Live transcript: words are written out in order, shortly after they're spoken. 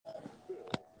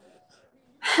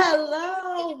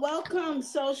Hello, welcome,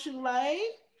 social life.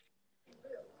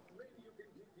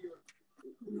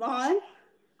 Vaughn.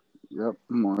 Yep,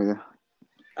 I'm on here.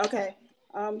 Okay.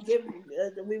 Give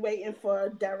we waiting for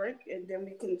Derek, and then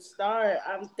we can start.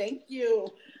 Thank you.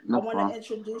 I No want to problem.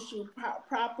 introduce you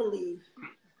properly.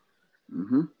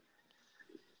 Mm-hmm.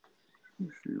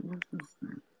 Let's see, what's this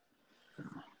thing?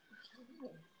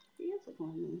 He is a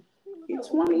grown man. Yeah, He's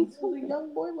he 20. was a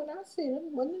young boy when I seen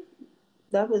him, wasn't he?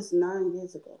 That was 9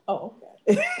 years ago. Oh,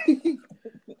 okay.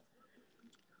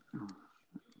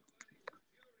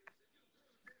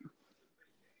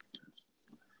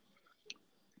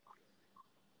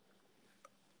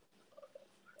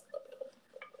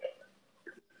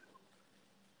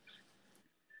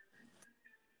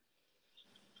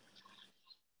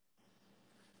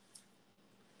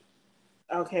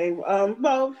 Okay.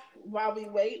 Well, while we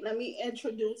wait, let me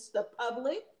introduce the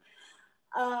public.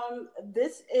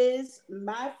 This is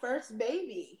my first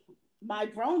baby, my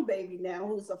grown baby now,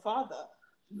 who's a father.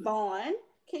 Vaughn,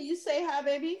 can you say hi,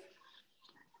 baby?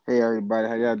 Hey everybody,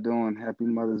 how y'all doing? Happy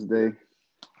Mother's Day.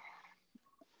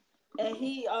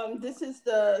 And this is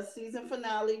the season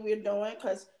finale we're doing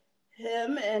because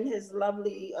him and his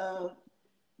lovely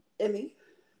Emmy,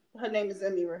 her name is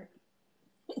Emmy, right?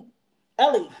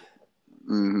 Ellie.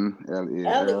 Mm-hmm.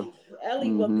 Yeah, Earl.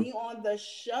 Ellie will Mm-hmm. be on the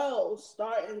show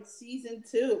starting season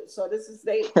 2. So this is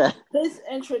his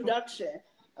introduction.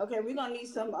 Okay, we're gonna need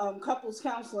some couples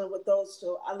counseling with those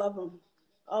two. I love them.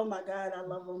 Oh my God, I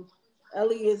love them.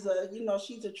 Ellie is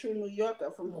she's a true New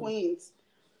Yorker from Queens.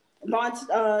 Vaughn,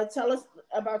 tell us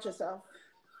about yourself.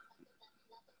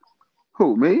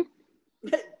 Who, me?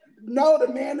 No,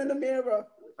 the man in the mirror.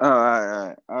 All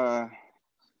right, all right.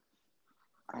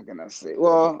 How can I say?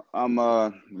 Well, let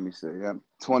me see. I'm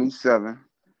 27. There you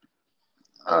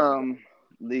go. Um,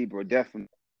 Libra, definitely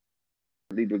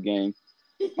Libra game.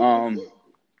 Um,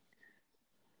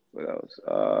 what else?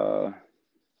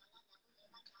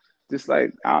 Just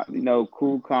like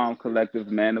cool, calm, collective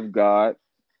man of God.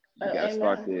 You gotta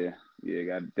start Amen. there.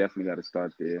 Yeah, definitely gotta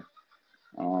start there.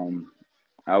 Um,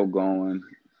 outgoing,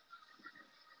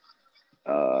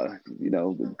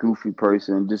 goofy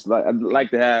person. Just like I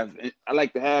like to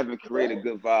have and create a Good.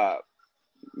 good vibe.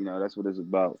 That's what it's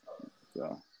about.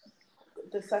 So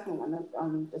The second one.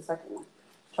 The second one.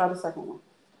 Try the second one.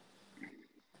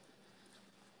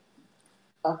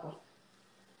 Okay.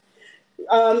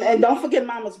 And don't forget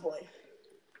Mama's Boy.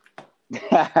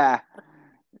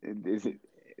 it,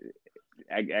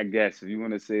 I guess if you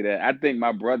want to say that, I think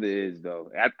my brother is though.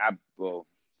 Well,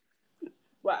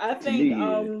 Well, I to think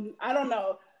me, I don't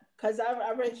know, cause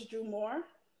I raised Drew Moore.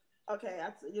 Okay,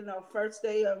 first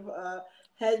day of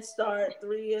Head Start,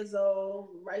 3 years old,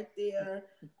 right there.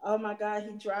 Oh my God,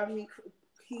 he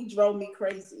drove me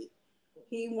crazy.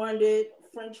 He wanted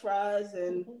French fries,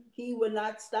 and he would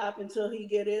not stop until he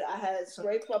get it. I had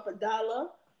scraped up $1,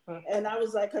 and I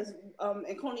was like, cause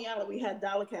in Coney Island we had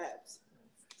dollar cabs.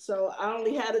 So I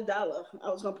only had $1. I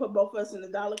was gonna put both of us in the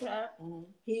dollar cab.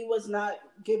 He was not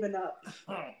giving up.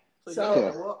 So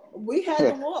So we had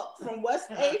to walk from West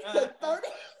 8th to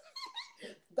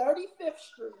 35th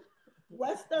Street,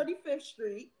 West 35th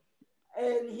Street,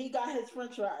 and he got his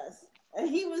French fries. And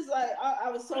he was like,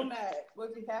 I was so mad.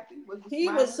 was he happy? Was he He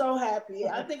was smiling? so happy.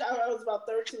 I think I was about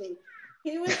 13.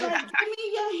 He was like, "Give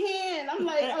me your hand." I'm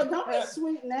like, "Oh, don't be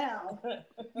sweet now,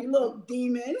 you little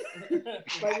demon."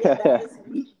 But yeah, that is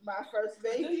my first Do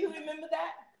baby. you remember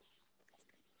that?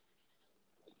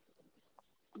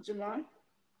 Jamon?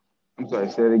 I'm sorry.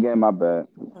 Say it again. My bad.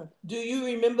 Do you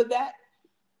remember that?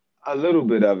 A little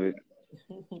bit of it.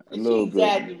 A Is she little bit.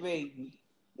 exaggerating?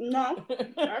 No,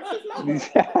 that's his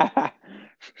mother.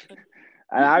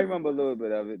 And I remember a little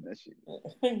bit of it. That shit.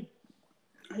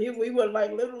 We were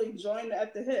like literally joined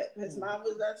at the hip. His mom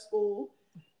was at school,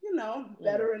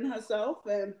 bettering herself,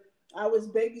 and I was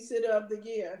babysitter of the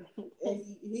year. And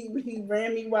he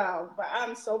ran me wild. But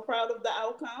I'm so proud of the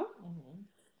outcome.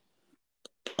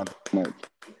 Much.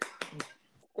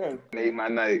 Good. Made my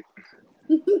night.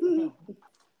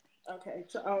 Okay,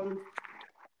 so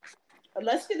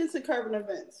let's get into current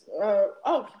events.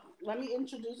 Let me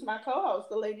introduce my co-host,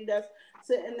 the lady that's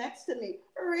sitting next to me,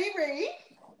 Riri.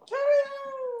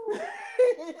 Hello.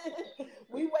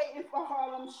 We waiting for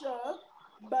Harlem Shug,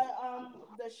 but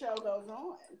the show goes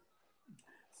on.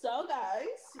 So, guys,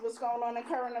 what's going on in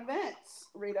current events,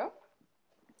 Rita?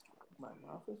 My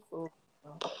mouth is full.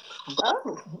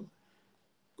 Oh,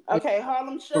 okay.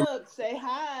 Harlem Shug, say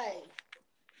hi.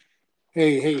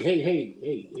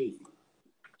 Hey.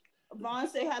 Vaughn,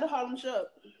 say hi to Harlem Shug.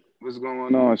 What's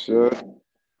going on, sure?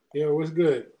 Yo, what's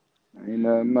good? Ain't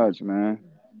nothing much, man.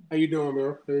 How you doing,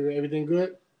 bro? Everything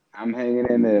good? I'm hanging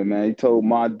in there, man. You told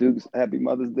Ma Dukes Happy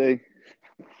Mother's Day.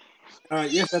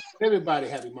 Yes, I told everybody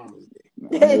Happy Mama's Day.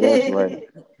 I know that's right.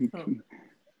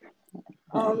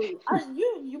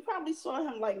 You probably saw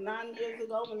him like 9 years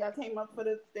ago when y'all came up for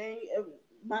the thing.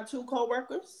 My two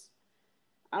coworkers.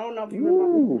 I don't know if you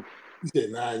remember. Ooh. You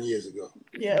said 9 years ago.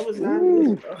 Yeah, it was 9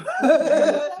 years ago.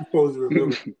 You're supposed to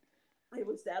remember. It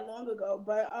was that long ago,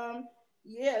 but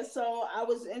yeah. So I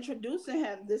was introducing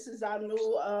him. This is our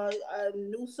new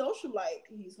socialite.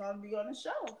 He's gonna be on the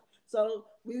show. So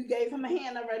we gave him a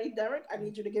hand already, Derek. I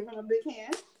need you to give him a big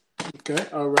hand. Okay,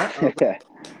 all right.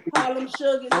 Harlem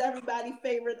Suge is everybody's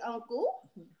favorite uncle.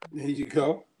 There you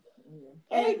go.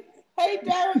 And Hey,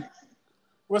 Derek.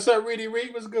 What's up, Reedy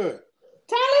Reed? What's good?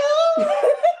 Tyler!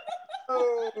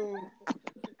 Oh.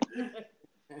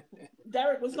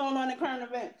 Derek, what's going on in current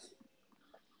events?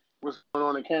 What's going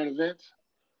on in current events?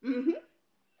 Mm-hmm.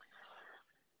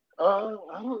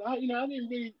 I didn't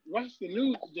really watch the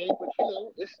news today, but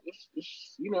it's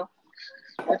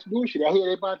that's bullshit. I hear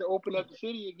they're about to open up the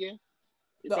city again.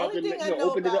 The only thing I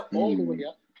know open it up about all the way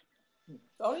up.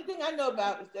 the only thing I know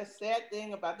about is that sad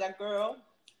thing about that girl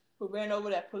who ran over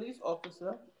that police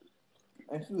officer,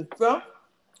 and she was drunk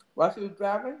while she was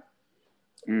driving.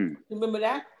 You remember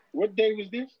that? What day was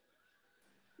this?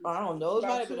 I don't know. It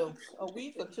might have been a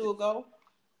week or two ago.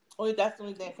 That's the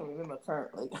only thing I can remember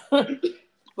currently.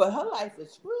 But her life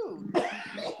is screwed. Yeah,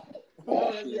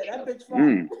 that bitch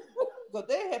fine. Because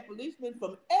they had policemen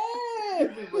from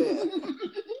everywhere.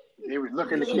 They was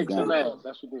looking to kick some ass.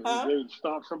 That's what they were. They would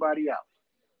stomp somebody out.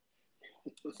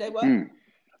 Say what?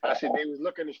 I said they was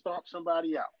looking to stomp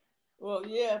somebody out. Well,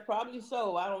 yeah, probably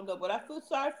so. I don't know. But I feel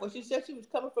sorry for her. She said she was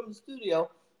coming from the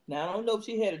studio. Now, I don't know if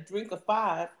she had a drink of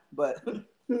 5, but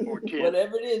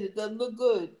whatever it is, it doesn't look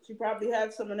good. She probably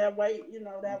had some of that white,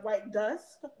 that white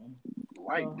dust.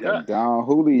 White dust. Don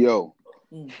Julio.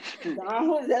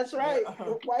 That's right.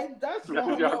 White dust.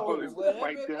 Whatever it was.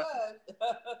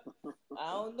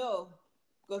 I don't know.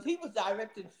 Because he was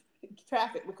directing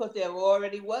traffic because there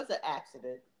already was an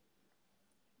accident.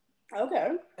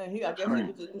 Okay. And I guess he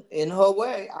was in her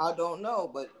way. I don't know,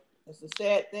 but it's a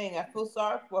sad thing. I feel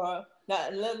sorry for her,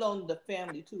 not let alone the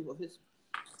family too. Of his,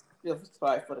 feel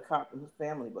sorry for the cop and his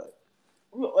family, but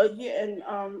yeah, and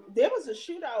there was a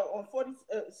shootout on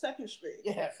 42nd Street.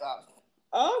 Yes.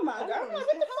 Oh my God! What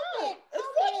the fuck? It's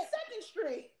 42nd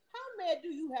Street. How mad do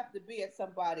you have to be at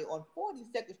somebody on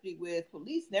 42nd Street where there's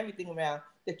police and everything around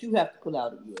that you have to pull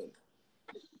out of your?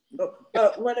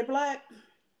 Were they black?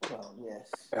 Oh, yes.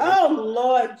 Oh,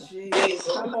 Lord Jesus.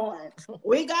 Come on.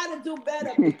 We got to do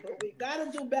better, people. We got to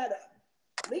do better.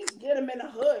 At least get them in the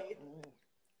hood.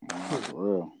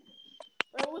 Real.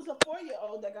 It was a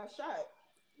 4-year-old that got shot.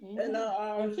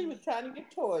 And she was trying to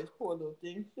get toys, poor little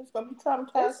thing. She's going to be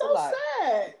traumatized it's so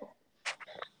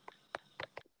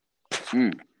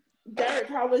sad. Derek,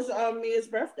 how was Mia's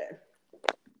birthday?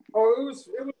 Oh, it was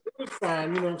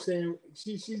fine. You know what I'm saying?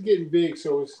 She's getting big,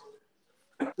 so it's,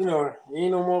 ain't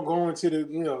no more going to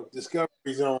the, Discovery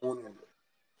Zone. You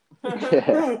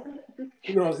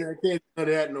know what I'm saying? I can't do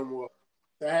that no more.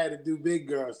 So I had to do big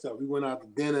girl stuff. We went out to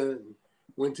dinner and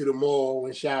went to the mall,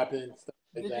 went shopping, stuff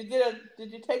like that.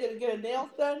 Did you take her to get her nails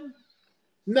done?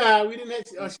 Nah, we didn't.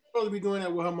 She's supposed to be doing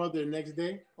that with her mother the next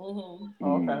day. Mm-hmm.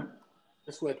 Okay.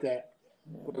 Let's sweat that.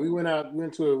 But we went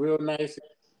to a real nice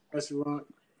restaurant.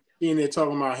 She in there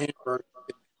talking about hamburgers.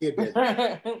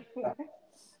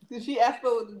 Did she ask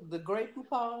for the great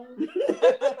coupon?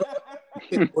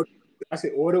 I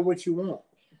said, order what you want.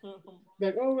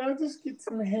 Like, I'll just get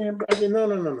some hamburger. I said, no.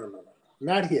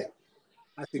 Not here.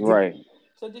 I said, right.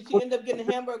 So did she end up getting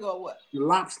a hamburger or what?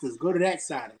 Lobsters. Go to that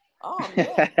side. Oh,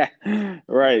 yeah.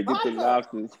 Right. Get the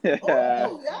lobsters.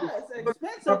 Oh, yes.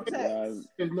 Expensive tax.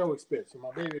 There's no expense.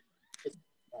 My baby.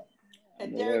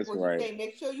 And Derek, you can't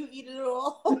make sure you eat it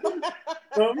all. You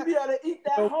gotta eat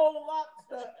that whole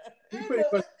lobster in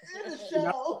the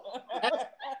show.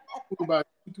 About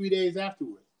 2-3 days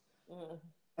afterwards.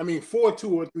 I mean, for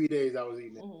 2 or 3 days I was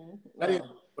eating it. I didn't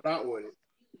know what I ordered.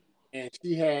 And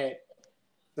she had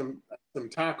some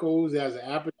tacos as an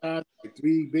appetizer, like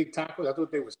 3 big tacos. I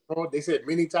thought they were small. They said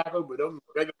mini tacos, but those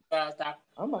regular size tacos.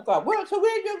 Oh my God! So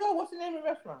where did you go? What's the name of the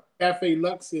restaurant? Cafe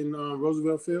Lux in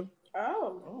Roosevelt Field.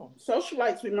 Oh,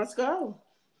 socialites, we must go.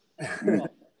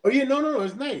 Oh yeah, no,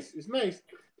 it's nice. It's nice.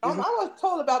 I was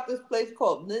told about this place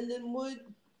called Lindenwood.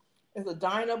 It's a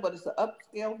diner, but it's an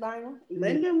upscale diner.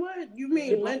 Lindenwood? You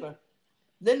mean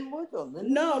Lindenwood or Lindenwood?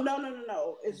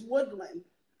 No. It's Woodland.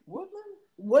 Woodland?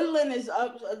 Woodland is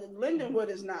up. Lindenwood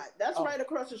is not. That's right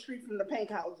across the street from the Pink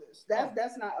Houses.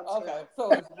 That's not upscale. Okay,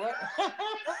 so it's what?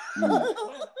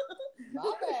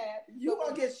 My bad. You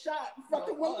gonna get shot.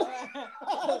 Fucking Woodland.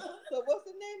 So what's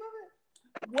the name of it?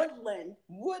 Woodland.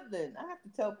 Woodland. I have to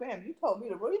tell Pam. You told me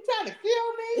to. You trying to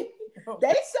kill me?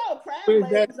 They sell crab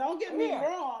legs. Don't get me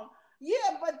wrong.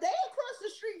 Yeah, but they across the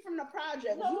street from the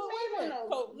project. No, wait a minute.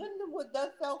 So Lindenwood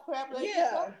does sell crab legs?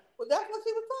 Yeah. Well, that's what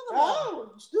she was talking about.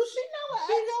 Oh, do she know it?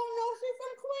 She don't know. She's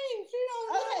from Queens. She don't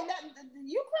know. Okay,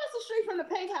 you cross the street from the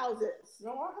pink houses.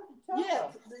 No, I have to tell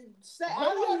her.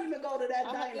 I wouldn't even go to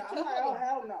that diner. I'm like, oh,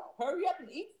 hell no. Hurry up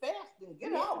and eat fast and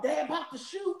get out. They're about to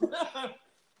shoot.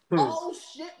 Oh,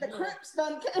 shit, the Crips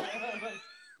done came.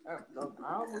 I don't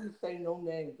really say no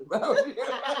names about it.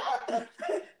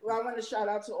 Well, I want to shout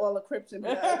out to all the Crips and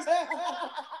Bloods.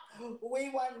 We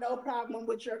want no problem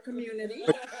with your community.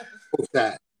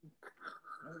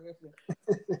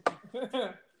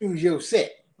 Who's your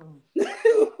set?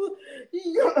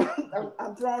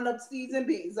 I'm throwing up C's and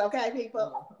B's, okay,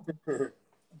 people?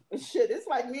 Shit, it's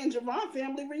like me and Javon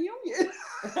family reunion.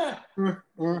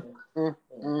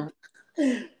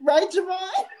 Right,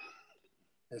 Javon?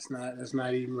 That's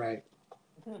not even right.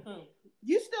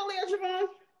 You still there, Javon?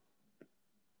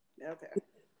 Okay.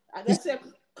 I guess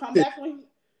come back when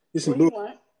you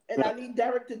want. And I need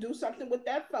Derek to do something with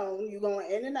that phone. You're going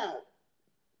in and out.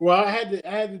 Well, I had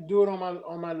to do it on my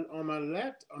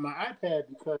iPad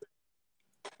because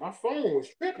my phone was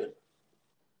tripping.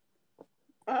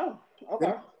 Oh,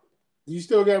 okay. You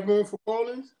still got room for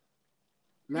callings?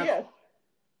 Yeah.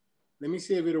 Let me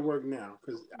see if it'll work now,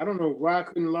 because I don't know why I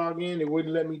couldn't log in. It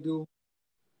wouldn't let me do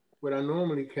what I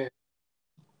normally can.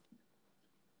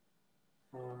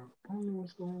 I don't know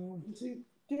what's going on.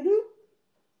 Do-do?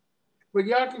 But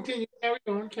y'all continue.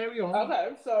 Carry on.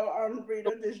 Okay, so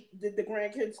Rita, did the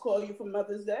grandkids call you for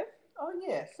Mother's Day? Oh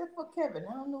yeah, except for Kevin.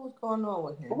 I don't know what's going on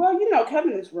with him. Well, you know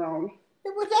Kevin is wrong.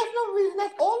 That's no reason.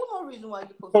 That's all the more reason why you're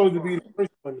supposed to be the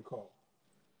first one to call.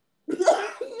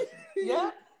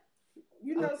 Yeah.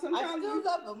 You know, sometimes I still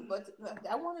love him, but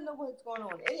I want to know what's going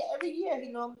on. Every year he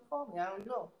normally calls me. I don't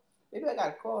know. Maybe I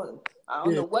gotta call him. I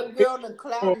don't know what girl done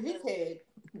clouded his head.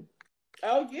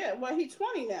 Oh yeah, well he's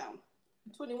 20 now.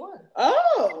 21.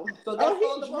 Oh, so that's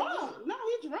he's drunk. No,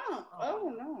 he's drunk.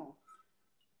 Oh no.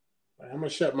 I'm gonna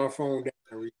shut my phone down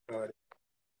and restart it.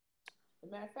 As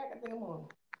a matter of fact, I think I'm on.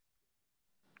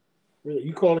 Really?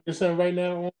 You calling your son right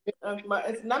now?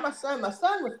 It's not my son. My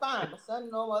son was fine. My son,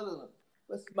 no other than.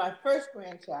 Was my first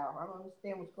grandchild. I don't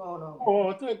understand what's going on. Oh,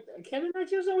 I thought Kevin,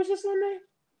 not your son. What's your son's name?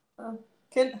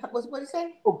 What did he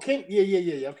say? Oh, Ken.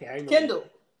 Yeah. Okay, I remember. Kendall.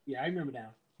 Yeah, I remember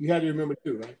now. You had to remember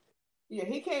too, right? Yeah,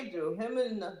 he came through. Him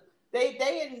and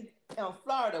they in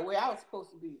Florida where I was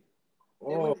supposed to be.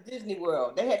 They went to Disney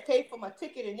World. They had paid for my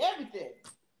ticket and everything.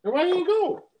 And why didn't you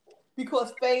go?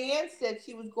 Because Faye said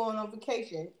she was going on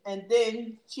vacation, and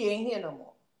then she ain't here no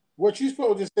more. What you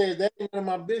supposed to say is that ain't none of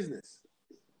my business.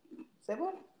 Say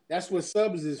what? That's what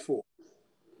subs is for.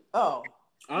 Oh.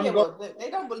 Well,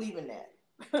 they don't believe in that.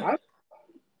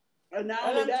 And not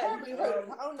only that, I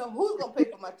don't know who's going to pay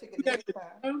for my ticket next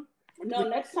time. No,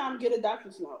 next time get a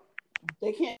doctor's note.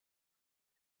 They can't.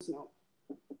 No.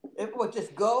 It would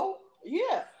just go?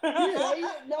 Yeah.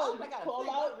 No, call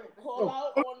out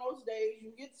on those days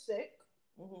you get sick.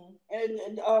 Mm-hmm. And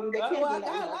they can't do I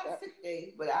got a lot of sick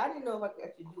days, but I didn't know if I could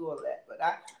actually do all that. But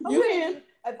you can.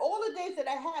 Of all the days that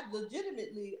I have,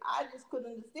 legitimately, I just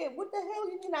couldn't understand. What the hell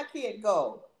you mean I can't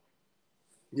go?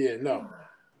 Yeah, no.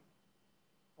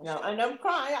 No, and I'm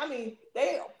crying. I mean,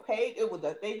 they paid.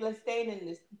 They were staying in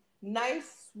this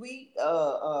nice, sweet,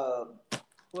 what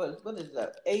is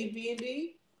that?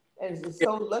 Airbnb, and it's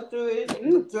so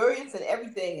luxurious and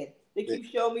everything. And they keep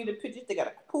showing me the pictures. They got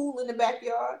a pool in the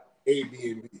backyard.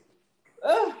 Airbnb.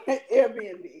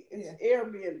 Airbnb. It's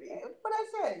Airbnb. What I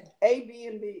said?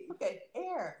 Airbnb. Okay,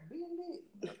 Airbnb.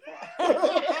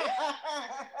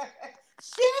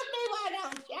 Shoot me, why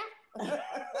don't ya?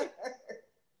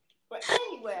 But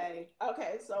anyway.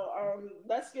 Okay, so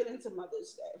let's get into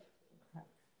Mother's Day.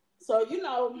 So,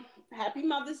 happy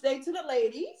Mother's Day to the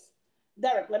ladies.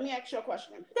 Derek, let me ask you a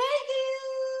question. Thank you.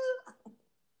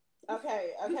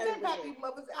 Okay. You said happy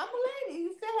Mother's Day. I'm a lady.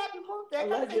 You said happy Mother's Day.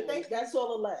 Allegedly. That's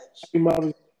all alleged. Happy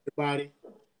Mother's Day, everybody.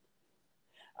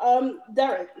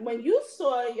 Derek, when you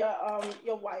saw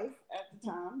your wife at the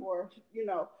time, or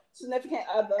significant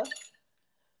other,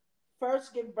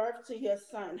 first give birth to your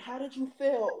son, how did you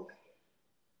feel?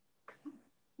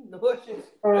 Nauseous.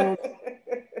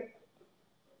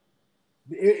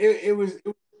 It was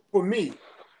for me.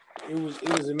 It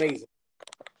was amazing.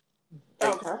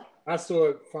 Okay. I saw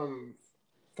it from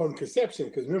conception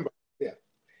because remember,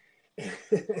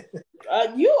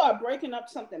 You are breaking up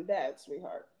something bad,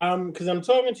 sweetheart. Because I'm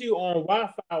talking to you on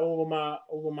Wi-Fi over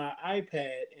my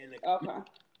iPad, and it's Okay.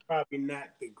 probably not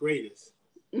the greatest.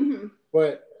 Mm-hmm.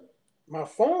 But my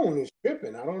phone is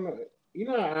tripping. I don't know. You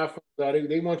know how iPhones are.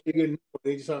 They want you to get new.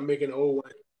 They just start making the old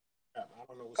one. I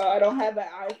don't know what's I don't have an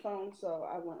iPhone, so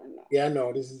I want to know. Yeah, I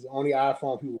know. This is only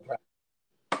iPhone people practice.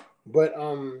 But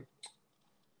can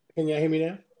y'all hear me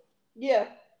now? Yeah.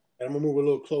 I'm gonna move a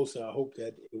little closer. I hope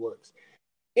that it works.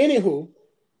 Anywho,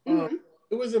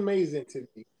 it was amazing to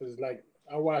me because like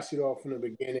I watched it all from the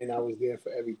beginning. I was there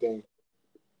for everything,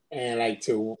 and like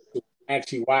to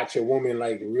actually watch a woman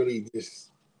like really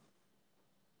just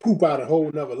poop out a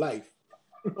whole nother life.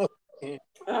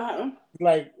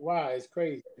 Like wow, it's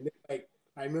crazy. And then, like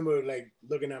I remember like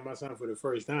looking at my son for the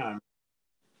first time.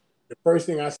 The first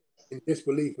thing I said in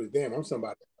disbelief was, "Damn, I'm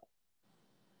somebody."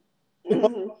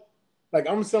 Mm-hmm. Like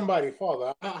I'm somebody's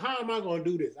father. How am I going to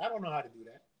do this? I don't know how to do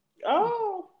that.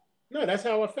 Oh. No, that's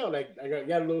how I felt. Like I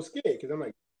got a little scared because I'm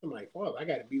like, father, I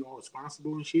got to be all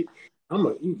responsible and shit.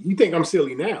 You think I'm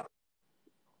silly now?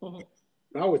 When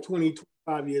I was 20,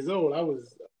 25 years old, I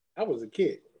was a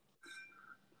kid.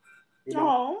 You know?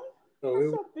 Oh, so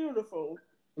that's so beautiful.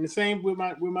 And the same with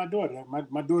my daughter.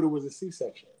 My daughter was a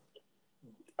C-section.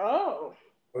 Oh.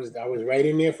 I was right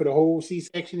in there for the whole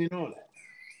C-section and all that.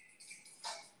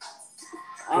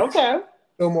 Okay. A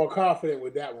little more confident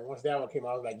with that one. Once that one came out,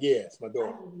 I was like, yeah, it's my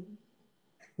daughter.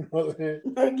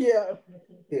 Yeah.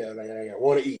 Yeah, like I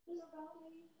want to eat.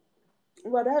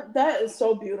 Well, that is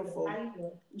so beautiful.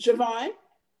 Javon?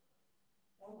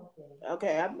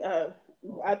 Okay,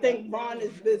 I think Vaughn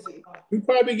is busy. We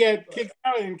probably got kicked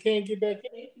out and can't get back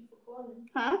in.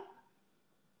 Huh?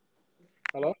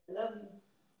 Hello?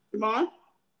 Vaughn?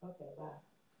 Okay, bye.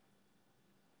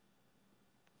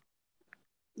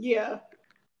 Yeah.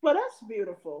 Well, that's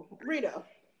beautiful. Rita,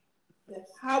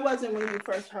 yes. How was it when you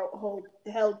first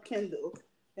held Kendall?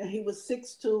 And he was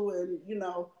 6'2", and he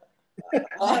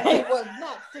was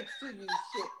not 6'2", you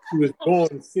shit. He was born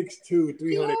 6'2", 300.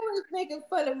 He always making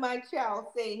fun of my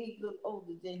child, saying he looked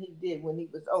older than he did when he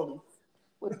was only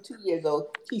 2 years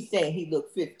old. He's saying he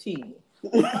looked 15.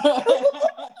 But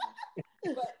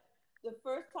the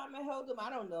first time I held him,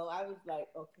 I don't know. I was like,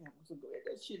 okay, I'm so glad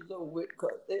that shit's over with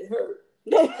because it hurt.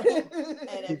 And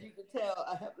as you can tell,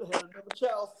 I haven't had another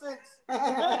child since.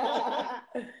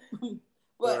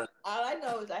 But all I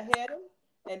know is I had him,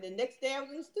 and the next day I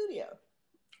was in the studio.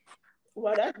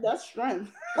 Well, that's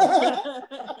strength.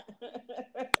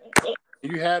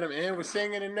 You had him and was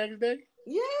singing the next day?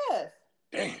 Yes.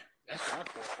 Damn, that's a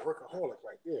workaholic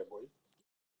right there, boy.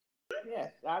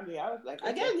 Yes, I mean, I was like,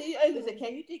 I guess he said,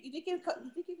 "Can you think you can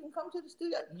come to the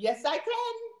studio?" Yes, I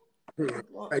can.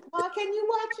 Well, Ma, can you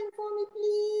watch him for me,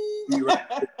 please?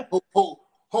 Right.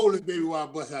 Hold it, baby, while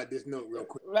I bust out this note real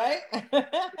quick. Right?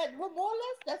 Well, more or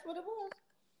less, that's what it was.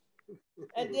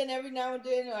 And then every now and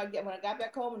then, when I got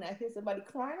back home and I hear somebody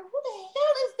crying, who the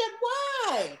hell is that?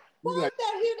 Why? Why did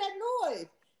I hear that noise?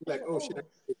 Like, oh shit.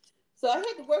 So I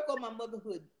had to work on my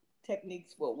motherhood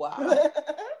techniques for a while.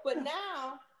 But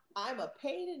now I'm a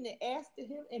pain in the ass to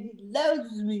him, and he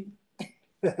loves me.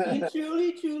 He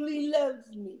truly, truly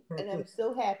loves me, and I'm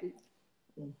so happy.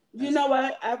 You know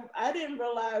what? I didn't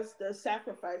realize the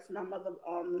sacrifice my mother,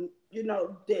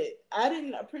 did. I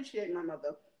didn't appreciate my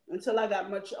mother until I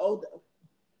got much older.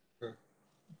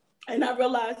 And I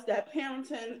realized that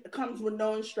parenting comes with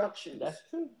no instructions. That's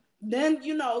true. Then,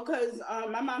 because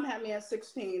my mom had me at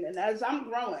 16, and as I'm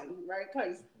growing, right,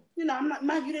 because, I'm not,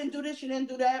 Mom, you didn't do this, you didn't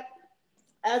do that.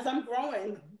 As I'm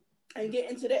growing and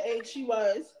getting to the age she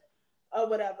was, or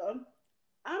whatever,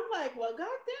 I'm like, well,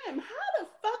 goddamn, how the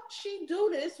fuck she do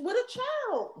this with a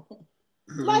child?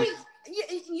 Like,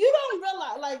 you don't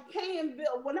realize, like, paying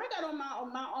bill. When I got on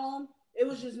my own, it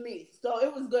was just me. So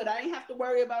it was good. I didn't have to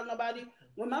worry about nobody.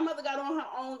 When my mother got on her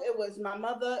own, it was my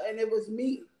mother and it was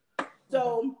me.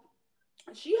 So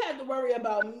she had to worry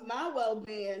about my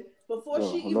well-being before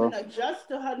she even adjusts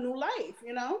to her new life,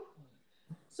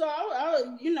 So,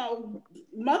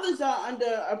 mothers are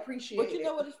underappreciated. But you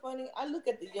know what is funny? I look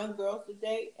at the young girls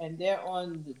today, and they're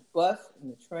on the bus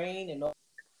and the train and all,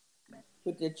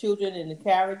 with their children in the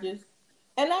carriages.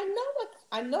 And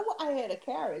I know I had a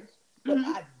carriage, but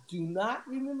I do not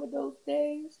remember those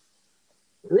days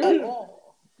at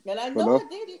all. And I know I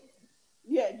did it.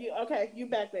 Yeah, you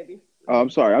back, baby. Oh, I'm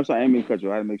sorry. I didn't mean to cut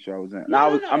you. I had to make sure I was in.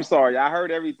 I'm sorry. I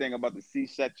heard everything about the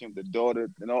C-section, the daughter.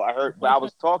 I heard, but I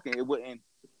was talking. It wouldn't.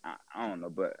 I don't know,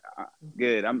 but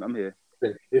good. I'm here.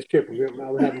 It's tripping.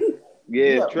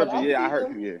 Yeah, tripping. Yeah, I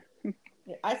heard. Yeah.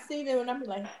 I see them and I'm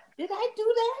like, did I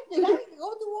do that? Did I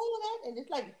go through all of that? And it's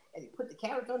like, and you put the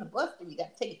carrots on the bus, and you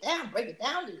got to take it down, break it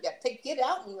down, and you got to get it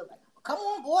out, and you're like, come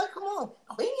on, boy, come on,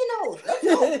 clean your nose. Let's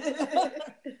go.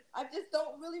 I just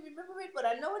don't really remember it, but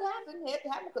I know it happened. It had to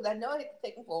happen because I know I had to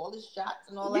take him for all his shots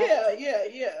and all that.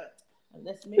 Yeah. And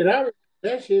that's me. And I remember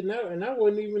that shit now, and I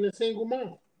wasn't even a single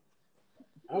mom.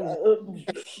 Vaughn.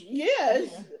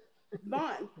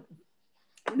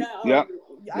 Now,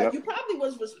 you probably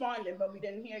was responding, but we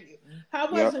didn't hear you. How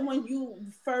was it when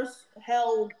you first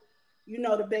held,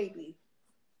 the baby?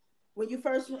 When you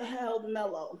first held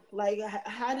Mello, like,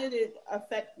 how did it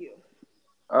affect you?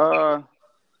 I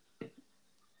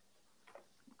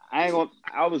ain't gonna.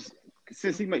 I was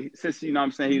since you know what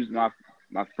I'm saying, he was my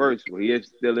first. Well, he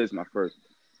still is my first.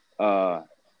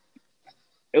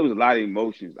 It was a lot of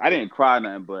emotions. I didn't cry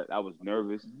nothing, but I was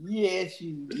nervous. Yes,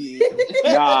 you did.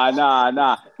 Nah.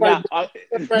 Nah,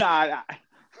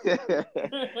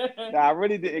 I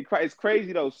really didn't cry. It's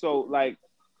crazy though. So like,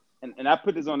 and I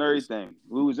put this on everything.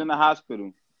 We was in the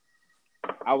hospital.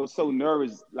 I was so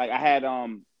nervous. Like I had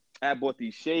bought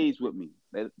these shades with me.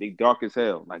 They dark as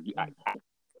hell. Like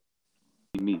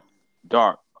me,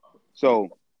 dark. So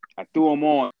I threw them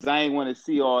on because I ain't want to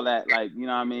see all that. Like, you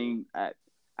know what I mean?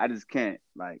 I just can't,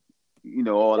 like,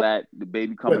 all that, the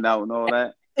baby coming out and all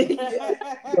that.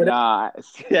 Nah.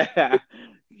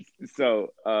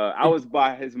 So I was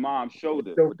by his mom's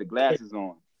shoulder with the glasses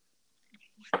on.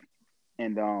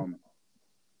 And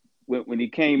when he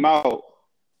came out,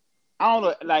 I don't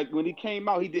know, like when he came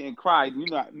out, he didn't cry. You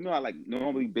know how like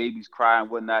normally babies cry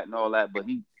and whatnot and all that, but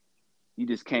he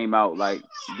just came out like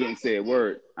didn't say a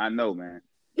word. I know, man.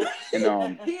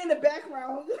 And he in the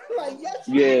background, like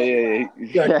yeah.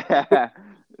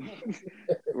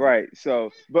 Right.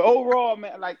 So, but overall,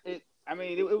 man, like it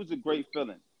was a great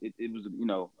feeling. It was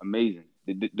amazing.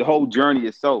 The whole journey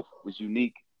itself was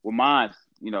unique. Well, mine,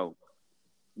 was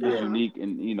unique,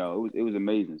 and it was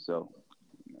amazing. So,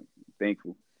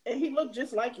 thankful. And he looked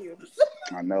just like you.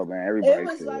 I know, man. Everybody. It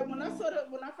was like when I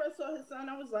first saw his son,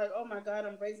 I was like, "Oh my God,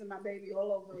 I'm raising my baby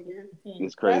all over again."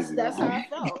 It's crazy. That's how I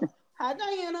felt. Hi,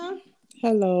 Diana.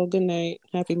 Hello. Good night.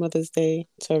 Happy Mother's Day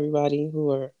to everybody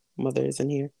who are mothers in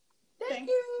here. Thank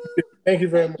you. Thank you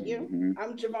very much. Mm-hmm.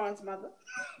 I'm Javon's mother.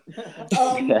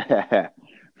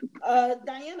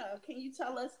 Diana, can you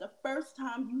tell us the first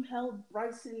time you held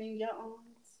Bryson in your arms?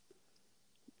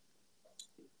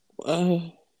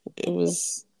 It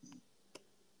was,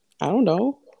 I don't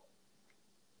know.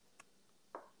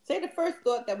 Say the first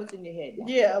thought that was in your head.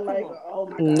 Yeah, like, oh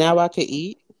my God. Now I could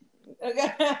eat.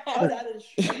 Okay. Oh, that is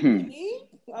true. You can eat?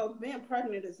 Oh, being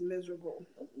pregnant is miserable.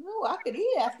 No, I could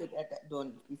eat after that.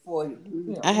 Before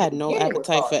you. I had no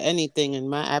appetite for anything, and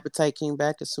my appetite came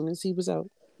back as soon as he was out.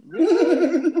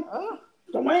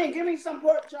 Dwayne, give me some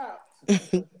pork chops.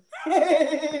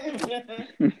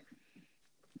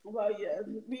 Well, yeah,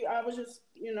 I was just,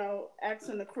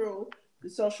 asking the crew, the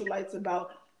socialites,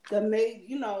 about the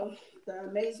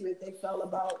amazement they felt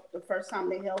about the first time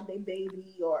they held their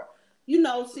baby, or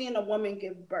seeing a woman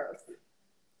give birth.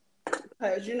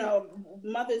 Because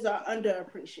mothers are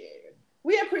underappreciated.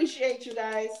 We appreciate you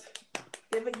guys.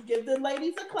 Give the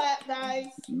ladies a clap, guys.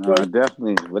 No,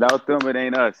 definitely. Without them, it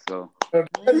ain't us. So I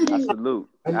salute.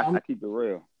 I keep it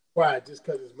real. Quiet just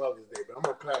because it's Mother's Day, but I'm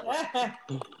gonna clap.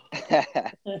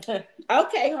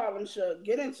 Okay, Harlem Shook,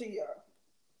 get into your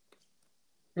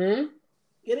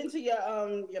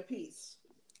piece.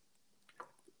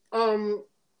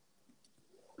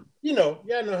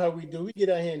 Y'all know how we do. We get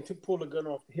out here and pull the gun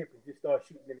off the hip and just start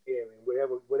shooting in the air, and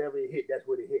whatever it hit, that's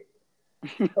what it hit.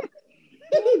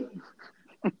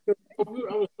 I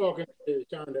was talking to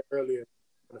Shonda earlier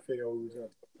to figure out what we was on.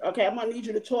 Okay, I'm gonna need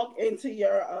you to talk into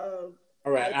your.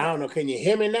 All right, I don't know. Can you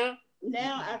hear me now?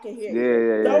 Now I can hear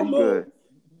you. Yeah. Don't move. Good.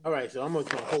 All right, so I'm gonna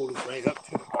hold this right up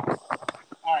to the mic.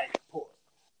 All right,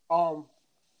 pause.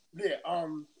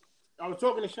 I was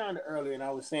talking to Shonda earlier, and I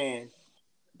was saying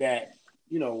that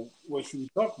what she was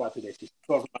talking about today. She was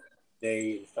talking about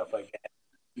today and stuff like that.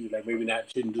 She was like, maybe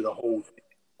shouldn't do the whole thing.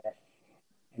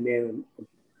 And then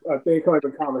I think kind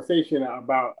of a conversation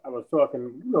about, I was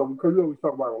talking, because we always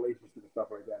talk about relationships and stuff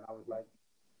like that. And I was like,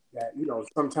 that,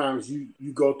 sometimes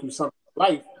you go through something in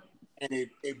life and it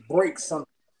breaks something,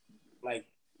 like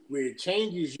where it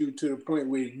changes you to the point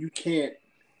where you can't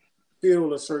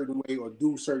feel a certain way or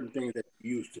do certain things that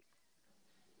you used to.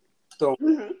 So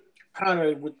kind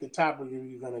of with the topic,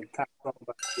 you're going to kind of talk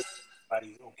about if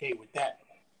everybody's okay with that.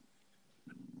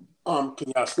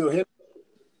 Can y'all still hear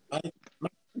me?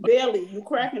 Barely, you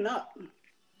cracking up.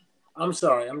 I'm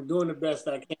sorry, I'm doing the best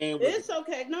I can. It's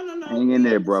okay. No. Hang in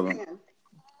there, brother.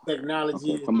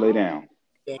 Technology. Okay, come lay down.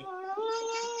 Okay.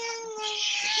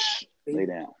 Lay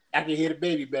down. I can hear the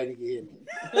baby better than you can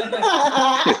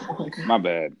hear me. My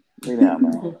bad. Lay down,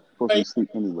 man. Supposed to sleep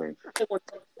anyway. I want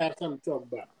to have something to talk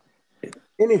about.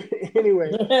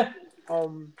 Anyway,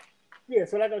 yeah.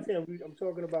 So like I said, I'm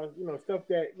talking about stuff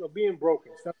that being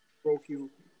broken, stuff that broke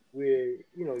you, where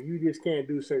you just can't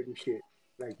do certain shit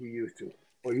like you used to,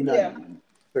 or you're not doing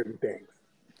certain things.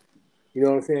 You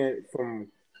know what I'm saying?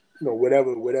 From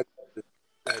whatever like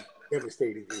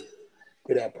devastated you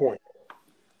to that point.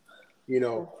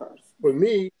 For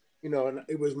me, and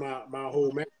it was my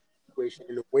whole situation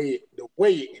and the way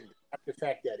it ended, not the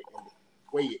fact that it ended,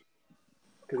 the way it,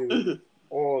 because it was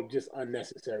all just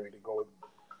unnecessary to go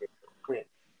went,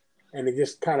 and it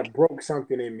just kind of broke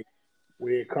something in me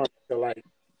when it comes to like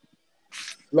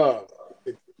love,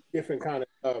 it's a different kind of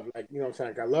love. Like what I'm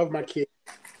saying, like, I love my kids,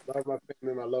 I love my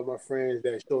family, I love my friends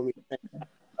that show me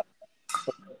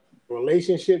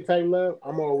relationship type love.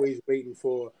 I'm always waiting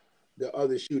for the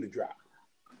other shoe to drop.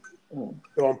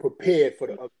 So I'm prepared for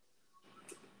the other.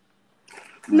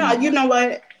 No, you know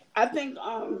what? I think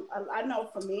I know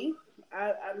for me,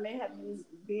 I may have used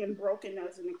being broken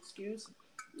as an excuse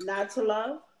not to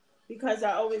love, because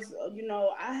I always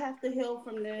I have to heal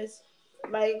from this.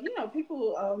 Like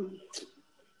people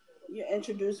you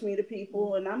introduce me to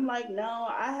people and I'm like, no,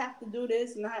 I have to do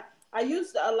this, and I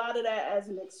used a lot of that as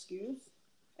an excuse.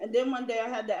 And then one day I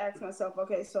had to ask myself,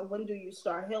 okay, so when do you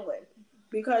start healing?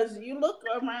 Because you look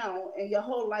around and your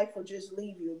whole life will just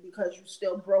leave you because you're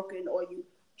still broken or you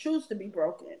choose to be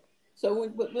broken. So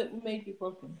what made you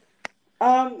broken?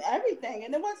 Everything.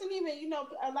 And it wasn't even,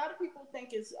 a lot of people think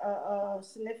it's a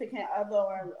significant other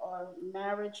or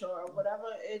marriage or whatever.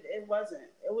 It wasn't.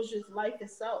 It was just life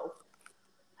itself.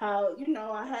 How,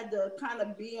 I had to kind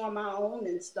of be on my own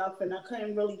and stuff, and I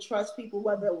couldn't really trust people,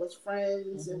 whether it was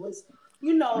friends, it was,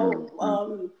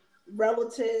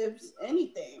 relatives,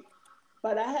 anything.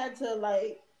 But I had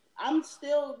to I'm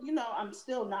still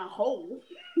not whole,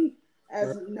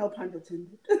 as no pun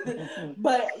intended.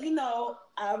 But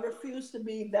I refuse to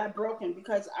be that broken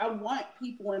because I want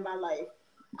people in my life.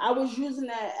 I was using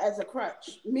that as a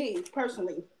crutch, me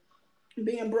personally,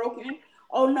 being broken.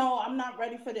 Oh no, I'm not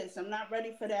ready for this. I'm not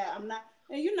ready for that. I'm not.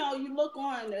 And you look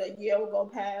on, a year will go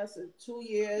past, 2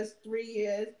 years, 3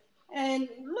 years, and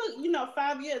look,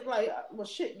 5 years. Like, well,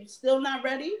 shit, you still not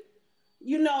ready?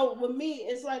 With me,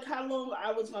 it's like how long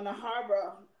I was gonna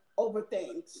harbor over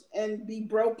things and be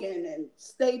broken and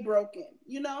stay broken,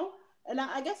 And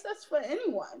I guess that's for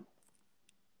anyone.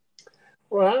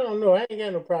 Well, I don't know. I ain't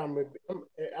got no problem with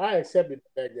it. I accepted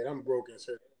the fact that I'm broken,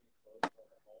 sir.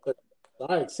 So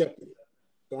I accepted it.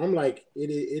 So I'm like,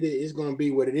 it is going to be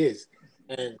what it is.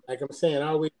 And like I'm saying, I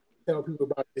always tell people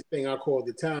about this thing I call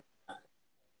the time.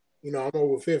 I'm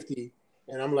over 50,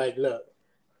 and I'm like, look,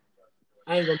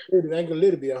 I ain't gonna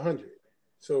live to be 100.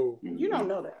 So you don't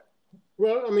know that.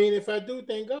 Well, I mean, if I do,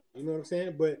 thank God. You know what I'm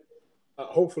saying? But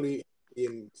hopefully,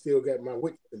 you still got my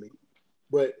wits to me.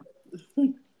 But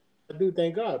I do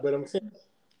thank God. But I'm saying,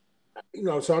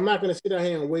 so I'm not gonna sit out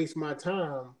here and waste my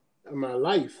time and my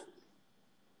life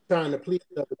trying to please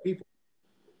other people.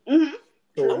 Mm-hmm.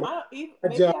 So my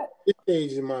job at this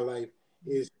stage in my life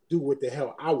is to do what the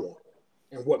hell I want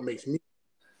and what makes me.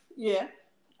 Yeah.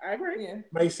 I agree. Yeah.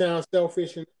 Might sound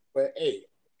selfish, but hey,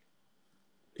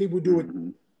 people do it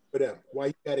for them. Why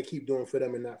you got to keep doing for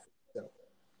them and not for yourself?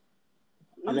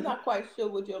 I'm not quite sure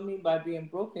what you mean by being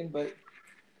broken,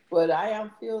 but I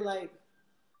feel like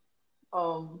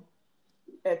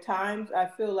at times I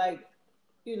feel like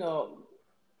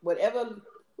whatever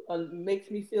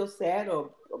makes me feel sad or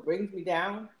brings me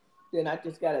down, then I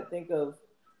just got to think of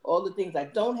all the things I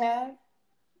don't have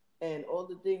and all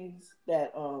the things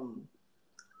that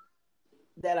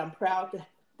that I'm proud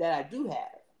that I do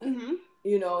have. Mm-hmm.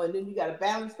 And then you got to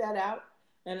balance that out.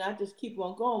 And I just keep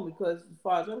on going because as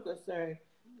far as I'm concerned,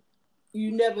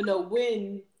 you never know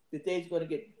when the day's going to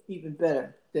get even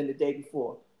better than the day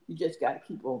before. You just got to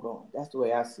keep on going. That's the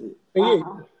way I see it. Yeah,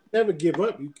 you never give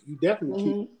up. You definitely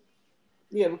keep.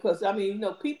 Yeah, because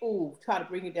people try to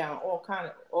bring you down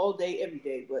all day, every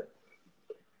day. But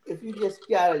if you just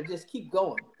gotta just keep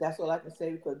going, that's all I can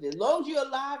say. Because as long as you're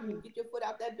alive and you get your foot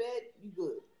out that bed, you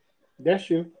good. That's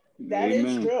true. That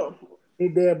is true.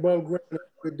 Ain't there above ground a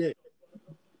good day.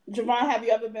 Javon, have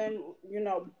you ever been,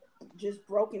 just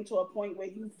broken to a point where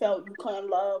you felt you couldn't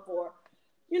love, or,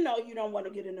 you don't want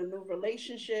to get in a new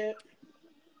relationship?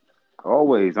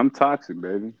 Always. I'm toxic,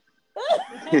 baby.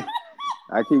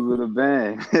 I keep it a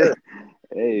band.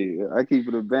 Hey, I keep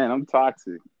it a band. I'm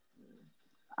toxic.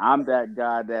 I'm that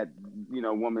guy that,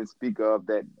 women speak of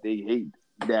that they hate.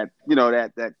 That,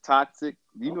 that toxic.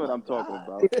 You know what I'm talking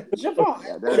about.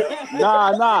 Javon.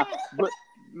 Nah. But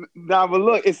Nah, but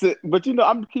look, but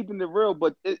I'm keeping it real,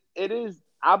 but it is.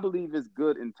 I believe it's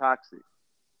good and toxic.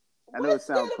 I know it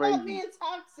sounds crazy. About being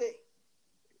toxic?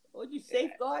 Would you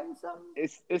safeguarding something?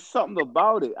 It's something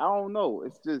about it. I don't know.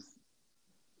 It's just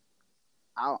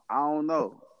I don't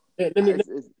know. Let me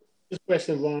this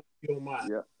question, Vaughn, if you don't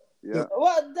mind. Yeah.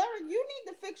 Well, Derek, you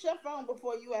need to fix your phone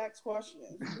before you ask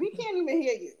questions. We can't even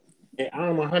hear you. I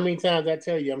don't know how many times I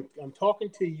tell you I'm talking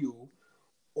to you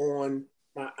on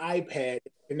my iPad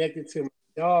connected to my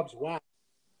job's Wi-Fi.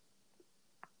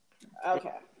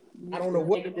 Okay. I don't know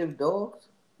what them dogs.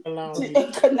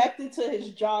 Connected to his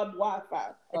job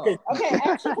Wi-Fi. Okay. Okay,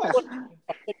 ask your question.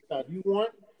 If you want,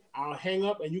 I'll hang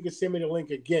up and you can send me the link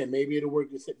again. Maybe it'll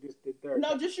work this third.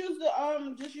 No, just use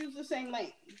the same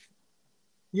link.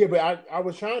 Yeah, but I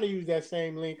was trying to use that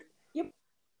same link.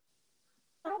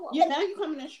 Yeah, now you're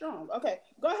coming in strong. Okay,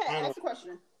 go ahead. Ask the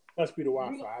question. Must be the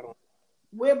Wi-Fi. I don't.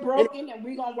 We're broken and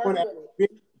we're gonna work with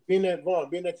it. Being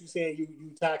that you saying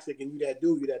you toxic and you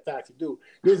that toxic dude.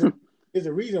 There's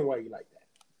a reason why you like that.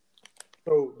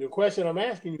 So the question I'm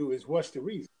asking you is, what's the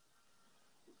reason?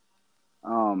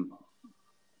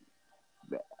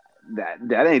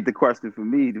 That ain't the question for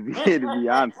me, to be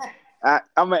honest.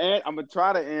 I'm gonna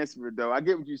try to answer it though. I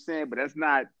get what you're saying, but that's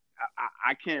not.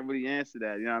 I can't really answer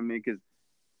that. You know what I mean? Because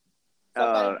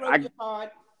somebody broke your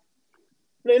heart.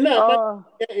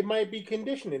 It might be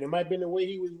conditioning. It might be the way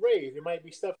he was raised. It might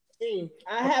be stuff he's seen.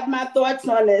 I have my thoughts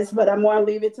on this, but I'm gonna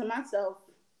leave it to myself.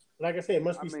 Like I said, it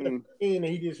must be stuff he's seen,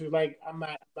 and he just was like, I'm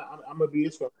gonna be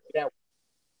this way. That way.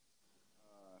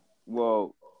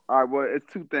 Well, all right. Well, it's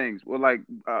two things. Well, like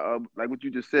what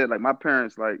you just said. Like my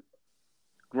parents, like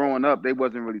growing up, they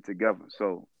wasn't really together.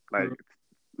 So, like,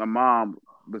 my mom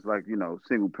was like,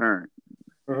 single parent.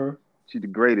 She's the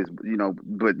greatest, but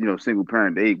single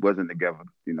parent. They wasn't together,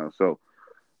 So,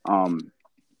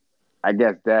 I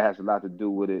guess that has a lot to do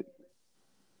with it.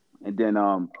 And then,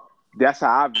 that's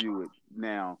how I view it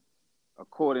now,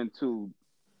 according to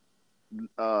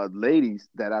ladies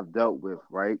that I've dealt with.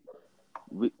 Right.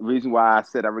 Reason why I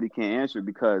said I really can't answer it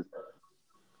because,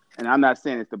 and I'm not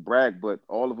saying it's to brag, but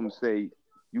all of them say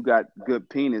you got good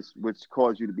penis, which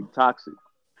caused you to be toxic.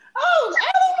 Oh,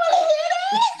 I don't want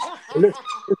to hear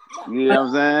that. You know what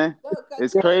I'm saying?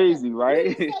 It's crazy, right?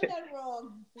 You said that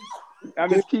wrong. I'm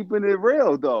just keeping it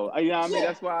real, though. You know what I mean?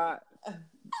 That's why.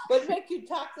 But it makes you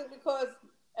toxic because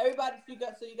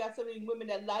you got so many women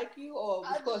that like you, or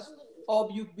because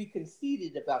you be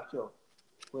conceited about your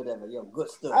good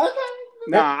stuff. Okay.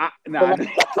 Nah. I'm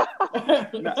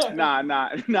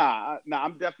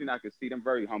definitely not conceited. I'm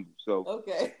very humble. So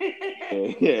okay.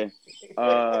 Yeah.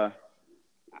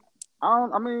 I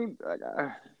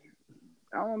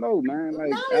don't know, man. Like,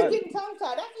 now you're getting tongue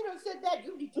tied. After you done said that,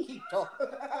 you need to keep talking.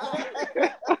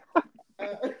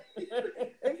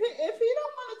 If he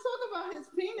don't want to talk about his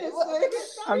penis,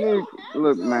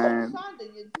 look, man.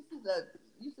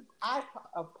 This is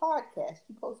a podcast.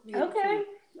 You're supposed to be okay.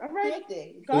 All right.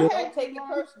 Go ahead, take it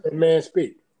personally. Man,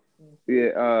 speak.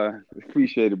 Yeah,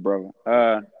 appreciate it, brother.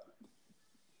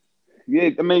 Yeah,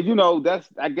 I mean,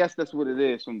 I guess that's what it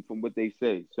is from what they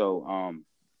say. So,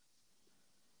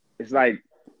 it's like,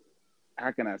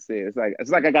 how can I say it? It's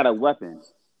like I got a weapon.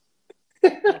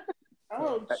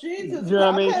 Oh, Jesus. You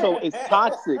know what I mean? So it's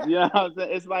toxic. You know what I'm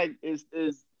saying? It's like, it's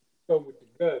so with the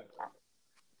gun.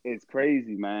 It's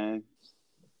crazy, man.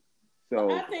 So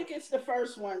I think it's the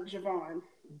first one, Javon.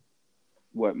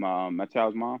 What, my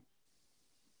child's mom?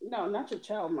 No, not your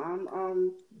child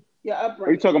mom. Your upbringing.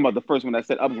 Are you talking about the first one that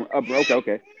said up?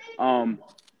 Okay.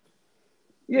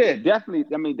 Yeah, definitely.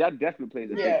 I mean, that definitely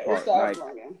plays a big part. It's the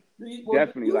upbringing.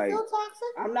 Definitely, you like. feel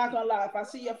toxic? I'm not gonna lie. If I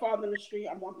see your father in the street,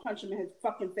 I'm gonna punch him in his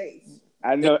fucking face.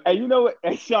 I know. And you know what,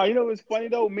 Sean? You know what's funny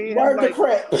though? Me and Word him,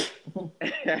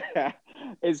 like,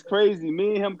 it's crazy.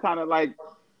 Me and him kind of like,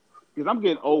 because I'm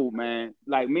getting old, man.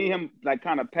 Like me and him, like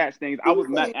kind of patch things. I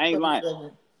ain't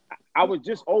lying. I was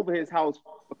just over his house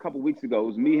a couple weeks ago. It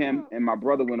was me, him, and my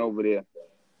brother went over there.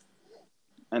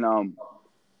 And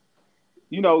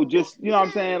just what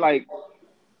I'm saying, like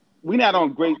we not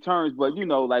on great terms, but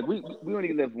like we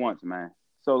only live once, man.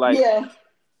 So like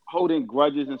holding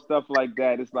grudges and stuff like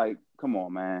that, it's like, come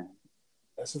on, man.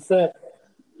 That's a fact.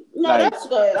 No, like, that's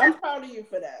good. I'm proud of you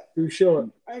for that. You sure?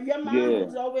 And your mom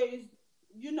is always,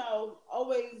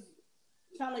 always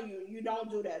telling you don't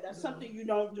do that. That's something you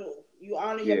don't do. You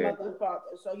honor your mother and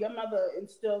father. So your mother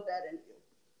instilled that in you.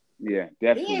 Yeah,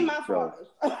 definitely. He ain't my father.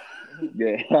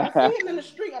 Yeah. I see him in the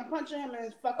street, I'm punching him in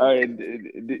his fucking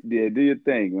face. Yeah, do your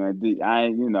thing, man. I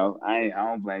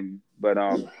don't blame you. But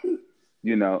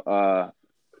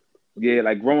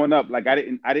like growing up, like I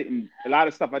didn't a lot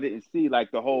of stuff I didn't see,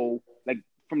 like the whole, like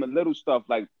from the little stuff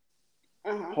like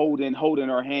holding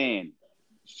her hand,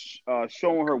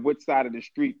 showing her which side of the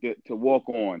street to walk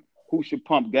on, who should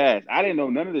pump gas. I didn't know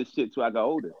none of this shit till I got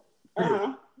older.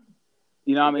 You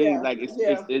know what I mean? Yeah. Like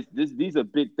these are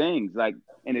big things. Like,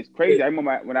 and it's crazy. I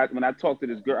remember when I talked to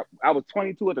this girl. I was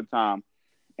 22 at the time,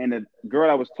 and the girl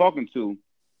I was talking to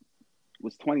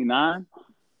was 29,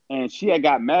 and she had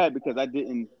got mad because I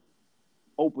didn't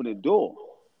open the door.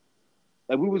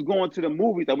 Like, we was going to the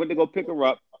movies. I went to go pick her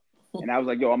up, and I was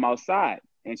like, "Yo, I'm outside,"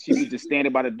 and she was just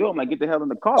standing by the door. I'm like, "Get the hell in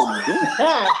the car! What are you doing?"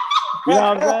 You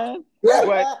know what I'm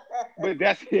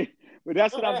saying? But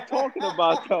that's what I'm talking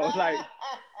about, though.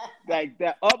 Like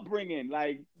that upbringing,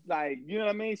 like you know what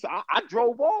I mean. So I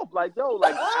drove off, like, yo,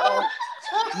 like I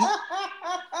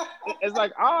don't. It's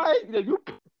like, all right, you know what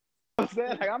I'm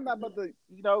saying? Like, I'm not about to,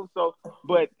 you know. So,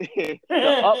 but the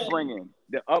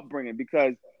upbringing,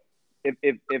 because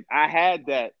if I had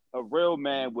that, a real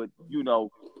man would, you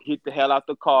know, get the hell out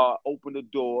the car, open the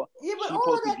door. Yeah, but She's all of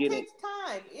supposed to that get takes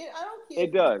time. I don't care.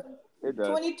 It does. It does.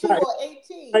 22 or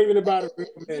 18. Not even about it.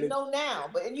 You know now,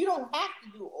 but you don't have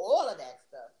to do all of that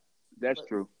stuff. That's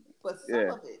true. But some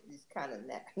of it is kind of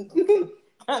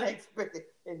kind of expected,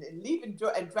 and leaving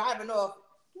and driving off.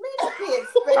 Man,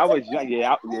 expected. I was young.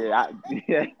 Yeah.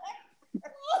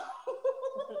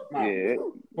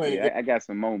 I got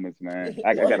some moments, man.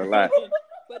 I got a lot.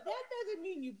 But that doesn't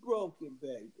mean you're broken,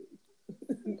 baby.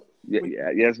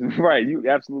 Yes, right. You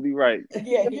absolutely right.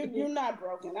 Yeah, you're not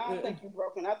broken. I don't think you're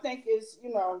broken. I think it's,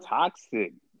 you know,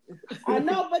 toxic. I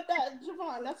know, but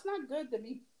Javon, that's not good to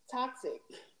be toxic.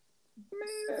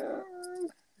 Man,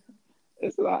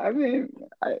 it's like, I mean,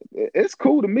 it's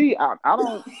cool to me. I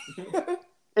don't.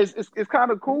 It's kind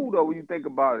of cool though when you think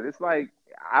about it. It's like,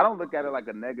 I don't look at it like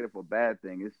a negative or bad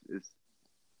thing. It's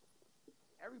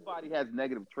everybody has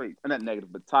negative traits, not negative,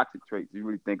 but toxic traits. You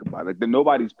really think about it. Like,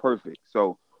 nobody's perfect,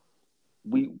 so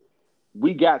we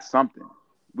got something.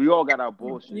 We all got our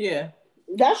bullshit. Yeah,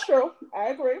 that's true. I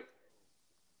agree.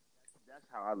 That's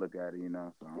how I look at it, you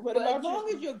know. So. But as long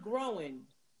as you're growing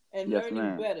and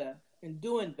learning better and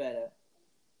doing better,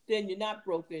 then you're not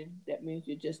broken. That means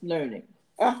you're just learning.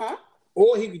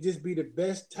 Or he could just be the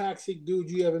best toxic dude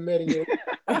you ever met in your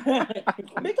life.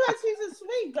 Because he's a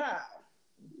sweet guy.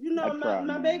 You know,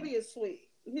 my baby is sweet.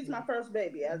 He's my first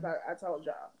baby, as I told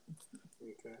y'all.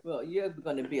 Okay. Well, you're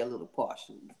going to be a little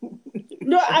partial.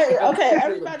 No,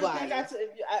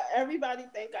 everybody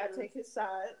think I take his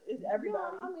side.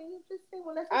 Everybody. No, I mean, just say,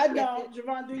 well, I don't.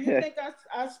 Javon, do you think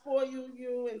I spoil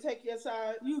you and take your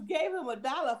side? You gave him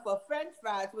 $1 for French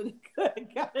fries when he could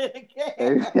have got it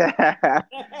again.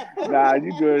 Nah,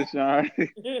 you good, Sean.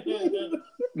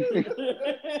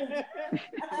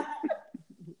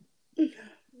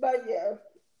 But yeah.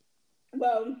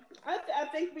 Well, I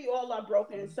think we all are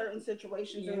broken in certain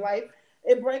situations in life.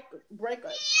 It break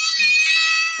us.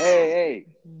 Hey.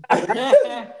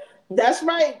 That's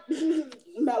right,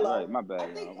 Mello. Right, my bad. I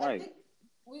think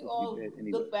we all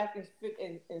look back and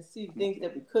see things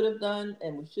that we could have done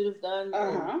and we should have done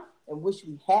and wish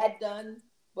we had done.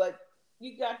 But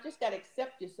you just got to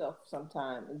accept yourself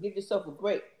sometime and give yourself a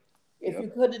break. If you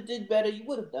could have did better, you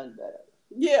would have done better.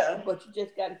 Yeah. But you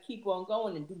just got to keep on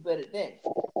going and do better then.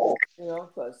 You know,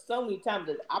 because so many times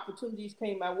the opportunities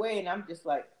came my way and I'm just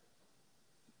like,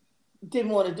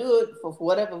 didn't want to do it for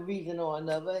whatever reason or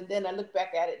another. And then I look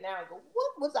back at it now and go,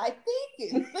 what was I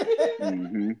thinking?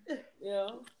 You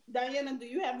know? Diana, do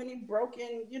you have any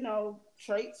broken,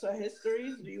 traits or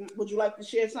histories? Would you like to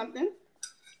share something?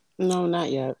 No, not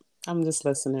yet. I'm just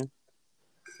listening.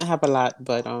 I have a lot,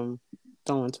 but don't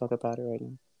want to talk about it right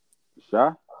now.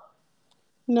 Sure.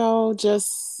 No,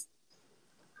 just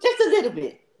a little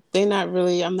bit. I'm not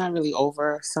really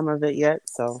over some of it yet,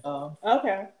 so.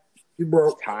 Okay. You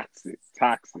broke. Toxic,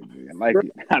 man. I like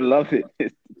it. I love it.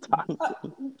 It's toxic.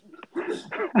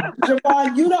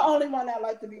 Javon, you the only one that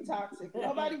like to be toxic.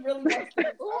 Nobody really wants to be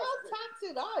toxic. Well, how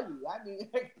toxic are you? I mean,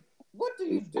 what do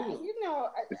you do? I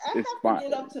have to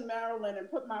get up to Maryland and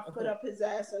put my foot up his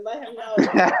ass and let him know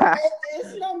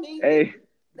it's no need. Hey.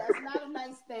 That's not a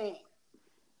nice thing.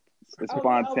 It's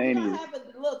spontaneous. We're gonna have a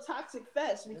little toxic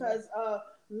fest because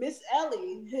Miss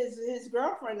Ellie, his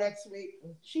girlfriend next week,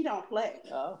 she don't play.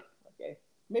 Oh, okay.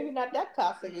 Maybe not that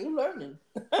toxic. You learning.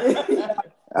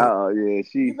 Oh yeah,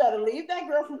 You better leave that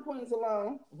girl from Queens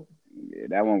alone. Yeah,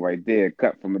 that one right there,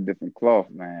 cut from a different cloth,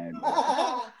 man.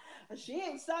 She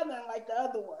ain't southern like the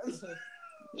other ones.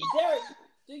 Derek,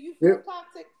 do you feel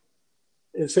toxic?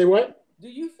 And say what? Do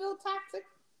you feel toxic?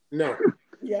 No.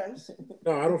 Yes.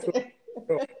 No, I don't feel.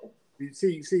 No. You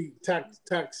see,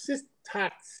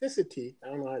 toxicity. I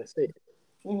don't know how to say it.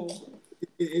 Mm-hmm.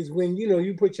 Is when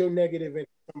you put your negative in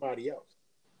somebody else.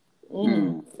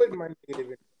 Put my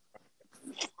negative in.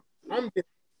 I'm just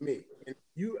me, and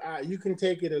you can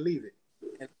take it or leave it,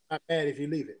 and I'm not mad if you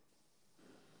leave it.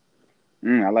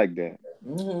 I like that.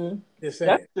 Just saying.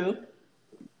 That's true.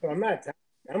 So I'm not.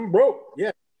 I'm broke.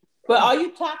 Yeah. But are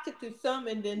you toxic to some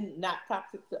and then not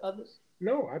toxic to others?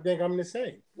 No, I think I'm the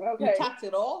same. Okay. You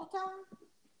toxic all the time?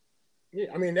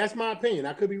 Yeah, I mean that's my opinion.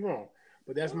 I could be wrong,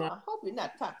 but that's my. I hope you're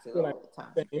not toxic all the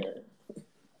time.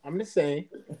 I'm the same.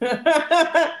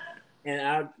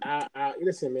 And I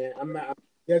listen, man. I'm not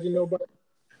judging nobody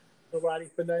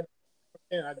for nothing.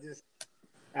 And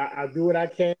I do what I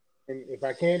can, and if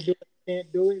I can't do it, I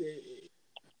can't do it.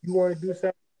 You want to do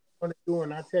something, you want to do,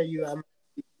 and I tell you, I'm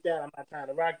not trying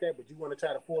to rock that, but you want to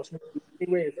try to force me to do it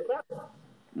anyway. It's a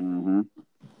problem.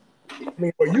 I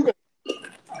mean, you can.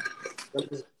 I'm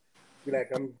just be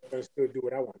like, I'm gonna still do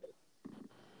what I want to do.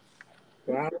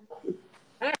 So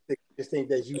I just think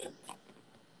that you.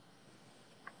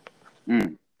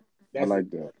 I like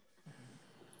that.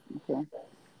 Okay.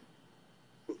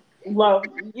 Well,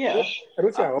 yeah.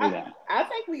 I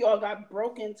think we all got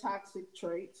broken toxic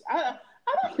traits. I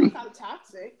don't think I'm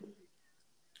toxic.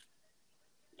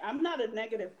 I'm not a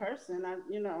negative person. I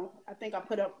think I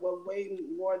put up with way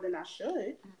more than I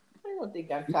should. I don't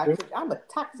think I'm toxic. I'm a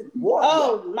toxic warrior.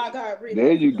 Oh my God, Rita.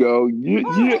 There you go.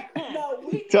 No,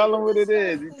 tell them what it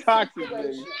is. You toxic,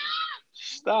 baby.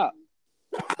 Stop,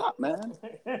 man.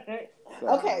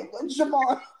 Okay,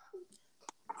 Jamal.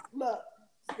 Look,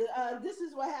 this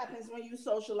is what happens when you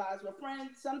socialize with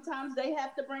friends. Sometimes they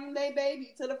have to bring their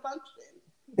baby to the function.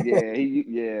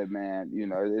 Yeah, man. You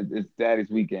know, it's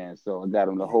Daddy's weekend, so I got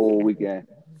him the whole weekend.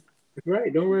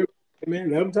 Right, don't worry,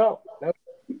 man. Let him talk.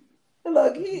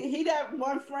 Look, he that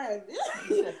one friend.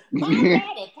 My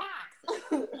daddy talks.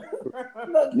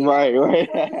 Look, right. Who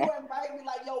invite me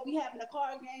like, yo, we having a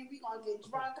card game. We gonna get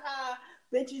drunk high.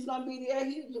 Bitch is gonna be there.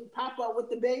 He just pop up with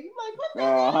the baby. I'm like, what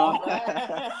the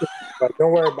hell? But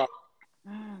don't worry about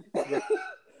it.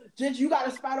 Just you got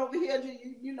a spot over here.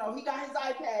 You know, he got his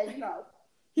iPad. You know,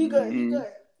 he good. He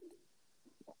good.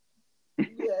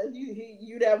 Yeah,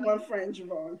 you that one friend,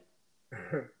 Javon.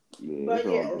 But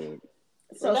yeah.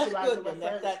 So that's good. Then.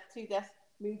 That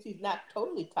means he's not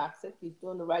totally toxic. He's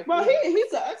doing the right thing. Well,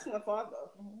 he's an excellent father.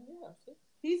 Yeah,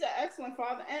 he's an excellent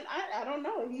father, and I don't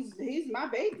know. He's my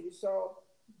baby, so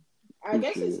I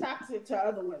guess he's toxic to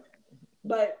other women.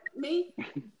 But me,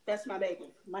 that's my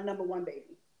baby, my number one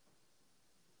baby.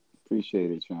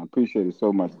 Appreciate it, Sean. Appreciate it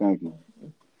so much. Thank you.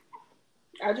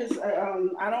 I just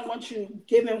I don't want you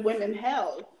giving women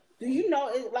hell. Do you know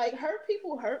it? Like hurt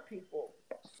people.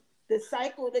 The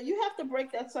cycle that you have to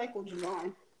break that cycle,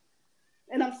 Javon.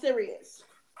 And I'm serious.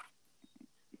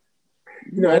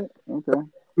 You know, okay.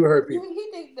 You hurt people.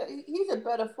 He think that he's a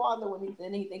better father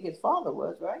than he think his father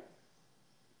was, right?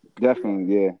 Definitely,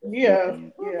 yeah. Yeah.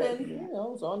 Then, you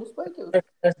know, it's on display too.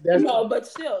 No, but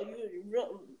still,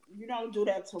 you don't do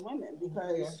that to women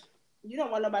because you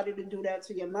don't want nobody to do that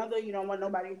to your mother. You don't want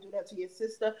nobody to do that to your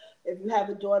sister. If you have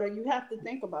a daughter, you have to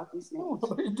think about these things.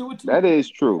 That is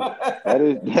true.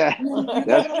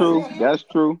 That's true. That's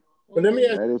true. But let me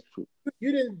ask that is true.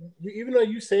 Even though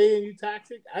you saying you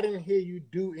toxic, I didn't hear you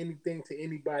do anything to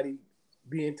anybody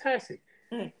being toxic.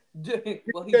 Well,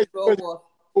 he drove off.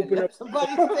 Open up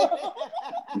somebody.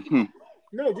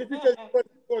 No, just because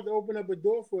you want to open up a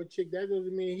door for a chick, that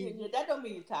doesn't mean that don't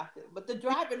mean you're toxic. But the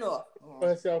driving off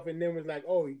herself and then was like,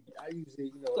 oh, I usually,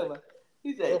 you know. So,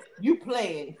 he said, "You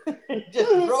playing?" Just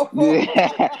drove off.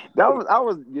 Yeah, that was a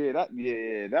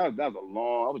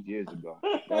long. That was years ago.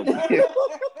 That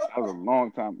was a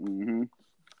long time. Mm-hmm.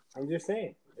 I'm just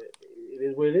saying, it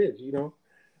is what it is. You know,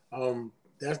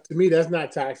 that's to me, that's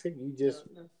not toxic. You just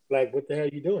like, what the hell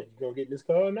you doing? You gonna get in this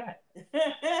car or not?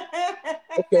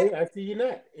 Okay, I see you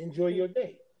not. Enjoy your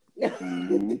day.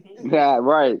 Mm-hmm. Yeah,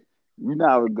 right. You know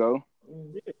how it go.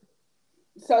 Yeah.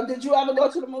 So, did you ever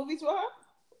go to the movies with her?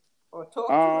 Or talk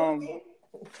to her again?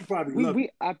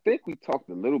 Probably. I think we talked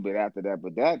a little bit after that,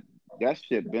 but that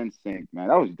shit been synced, man.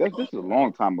 This is a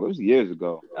long time ago. It was years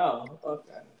ago. Oh,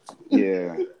 okay.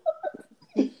 Yeah.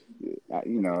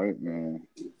 You know, man.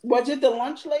 Was it the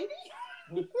lunch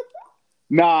lady?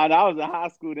 Nah, that was in high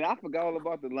school. Then I forgot all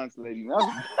about the lunch lady.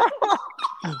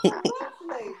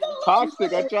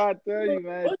 Toxic. I try to tell you,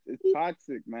 man. It's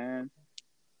toxic, man.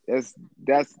 That's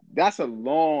a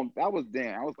long. That was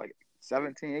I was like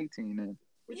 17, 18 then.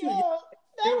 Yeah,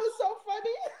 that was so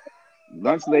funny.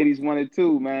 Lunch ladies 1 and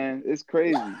 2, man. It's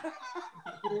crazy.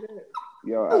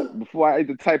 Yo, before I had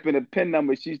to type in a PIN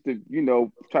number, she used to, you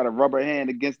know, try to rub her hand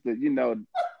against the, you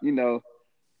know.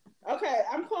 Okay,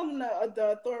 I'm calling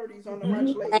the authorities on the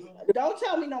lunch lady. Don't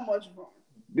tell me no more, Javon.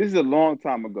 This is a long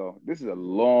time ago.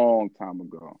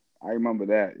 I remember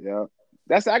that. Yeah.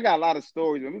 I got a lot of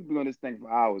stories. We've been on this thing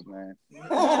for hours, man.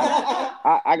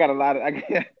 I got a lot of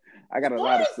I got a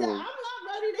lot of stories. I'm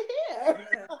not ready to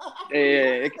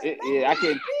hear. I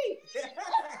can.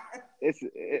 It's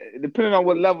depending on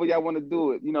what level y'all want to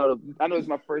do it. You know, I know it's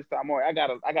my first time on. I got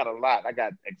a lot. I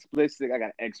got explicit. I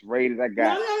got X-rated. I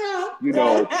got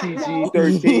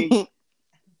PG-13.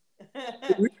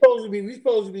 We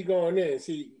supposed to be going in.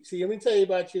 See. Let me tell you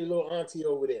about your little auntie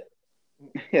over there.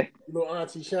 Your little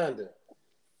auntie Shonda.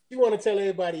 She want to tell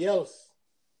everybody else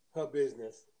her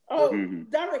business. Oh,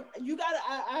 Derek, you gotta.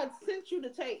 I sent you the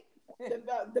tape,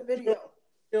 the video.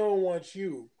 She don't want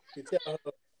you to tell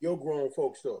her your grown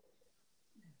folks story.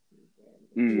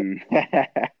 Mm.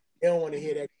 They don't want to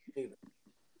hear that either.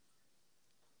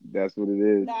 That's what it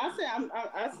is. No,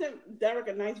 I sent Derek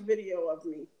a nice video of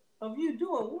me. Of you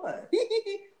doing what?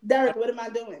 Derek, what am I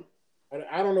doing?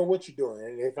 I don't know what you're doing.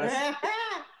 And if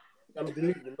I'm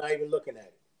deleting, I'm not even looking at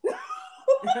it.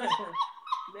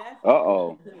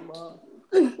 Uh-oh.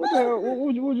 What the hell?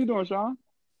 What you doing, Sean?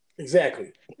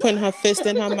 Exactly. Putting her fist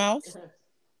in her mouth.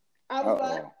 I was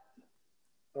like,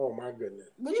 oh my goodness.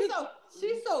 But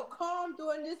she's so calm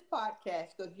during this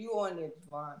podcast because you on it,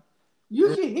 Javon.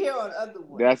 You should hear on other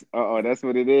ones. That's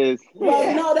what it is.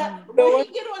 Well, no, when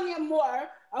he get on there more,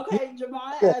 okay,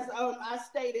 Javon, as I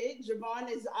stated, Javon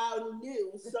is our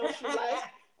new socialite,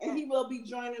 and he will be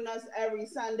joining us every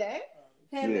Sunday.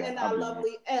 Him and our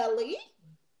lovely Ellie.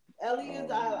 Ellie is,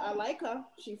 I like her.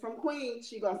 She from Queens.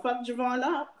 She gonna fuck Javon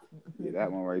up. Yeah, that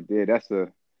one right there.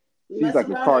 She's like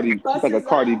a Cardi. She's like a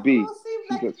Cardi B. Well, seems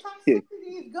like the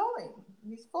toxicity is going.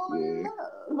 He's falling in love.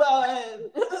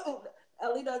 Well,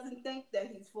 Ellie doesn't think that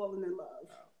he's falling in love.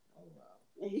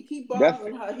 And he keep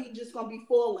bothering her. He just gonna be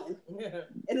falling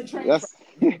in a train. That's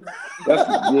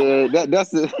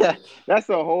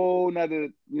a whole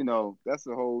nother. That's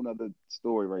a whole nother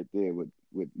story right there with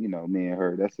me and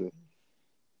her.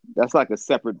 That's like a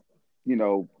separate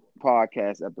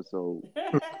podcast episode.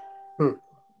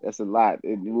 That's a lot.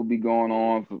 It will be going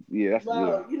on for I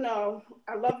love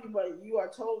you, but you are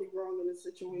totally wrong in this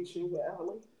situation with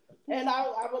Ellie. And I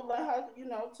would let her,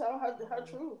 tell her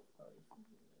truth.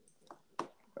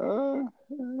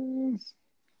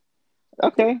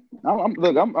 Okay.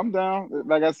 I'm down.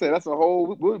 Like I said, that's a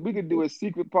whole. We could do a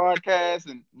secret podcast,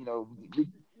 and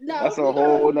that's a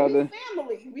whole nother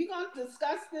family. We gonna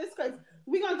discuss this because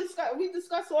we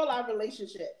discuss all our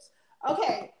relationships.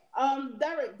 Okay.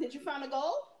 Derek, did you find a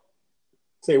goal?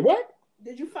 Say what?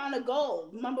 Did you find a goal?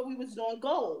 Remember we was doing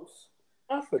goals.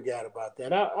 I forgot about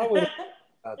that. I was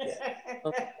about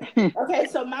that. Okay,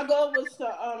 so my goal was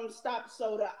to stop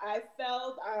soda. I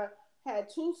felt I had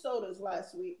 2 sodas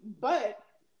last week, but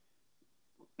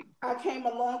I came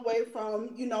a long way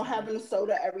from having a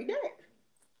soda every day.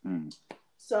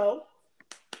 So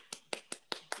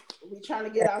we trying to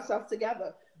get ourselves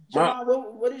together. John,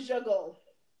 what is your goal?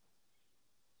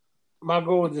 My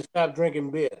goal is to stop drinking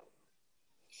beer.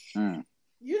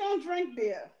 You don't drink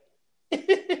beer.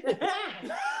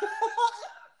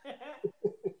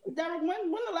 Derek,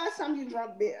 when the last time you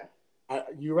drank beer?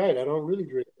 You're right. I don't really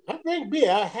drink. I drink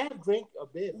beer. I have drank a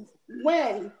beer.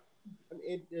 When?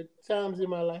 At times in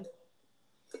my life.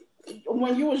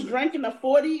 When you was drinking a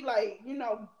 40,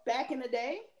 back in the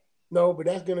day? No, but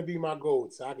that's gonna be my goal,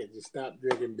 so I can just stop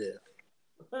drinking beer.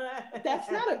 That's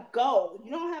not a goal.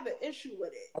 You don't have an issue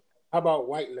with it. How about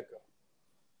white liquor?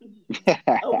 When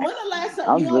the last time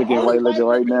I'm drinking white liquor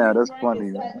right now. That's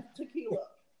funny. Tequila.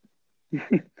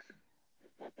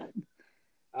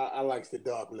 I like the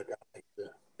dark liquor. I like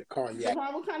the cognac.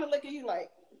 What kind of liquor you like?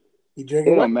 You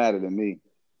drinking? It don't matter to me.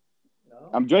 No.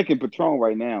 I'm drinking Patron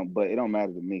right now, but it don't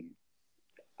matter to me.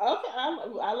 Okay,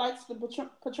 I like the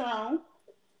Patron.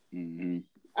 Mm-hmm.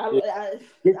 I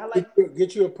like.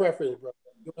 Get you a preference, bro.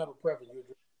 You don't have a preference.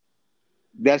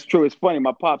 That's true. It's funny.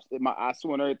 My pops, I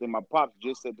swear on everything, my pops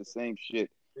just said the same shit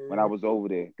when I was over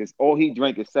there. Because all he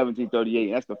drank is 1738.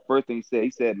 And that's the first thing he said.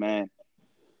 He said, man.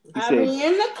 I'll be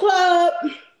in the club.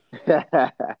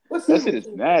 That shit is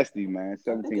nasty, man.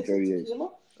 1738.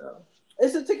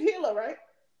 It's a tequila, right?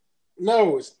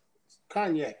 No, it's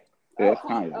cognac. Yeah, it's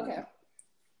cognac. Okay.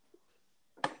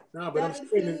 No, but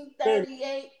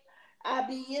 1738. I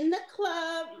be in the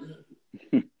club.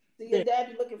 See, your dad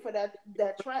be looking for that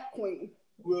track queen.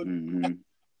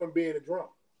 From being a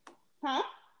drunk. Huh?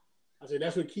 I said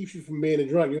that's what keeps you from being a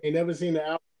drunk. You ain't never seen the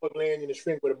alcoholic laying in the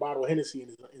shrink with a bottle of Hennessy in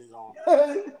his arm.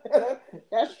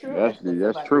 That's true. That's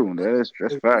true.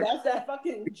 That's fact. That's that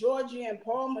fucking Georgie and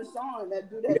Paul Masson that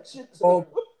do that shit to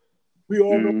we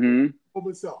all know Paul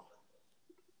Masson.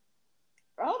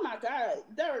 Oh my God.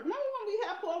 Derek, remember when we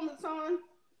had Paul Masson?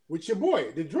 With your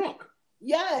boy, the drunk.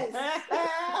 Yes.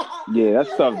 Yeah, that's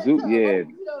tough, Zoot. Yeah.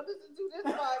 You know, listen to this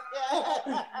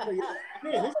podcast.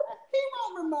 He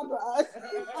won't remember us.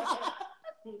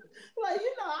 Like,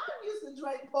 you know, I used to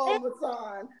drink Paul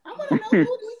Masson. I want to know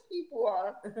who these people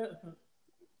are.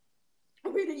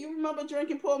 Rita, you remember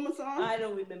drinking Paul Masson? I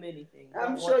don't remember anything.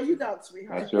 I'm sure you don't,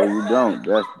 sweetheart. I'm sure you don't.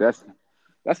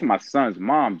 That's my son's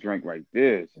mom drink right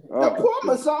there. Oh, the Paul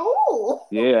Masson. Ooh.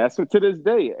 Yeah, that's what to this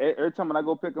day. Every time when I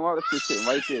go pick him up, that's just sitting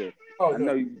right there. Oh, I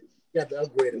know you got to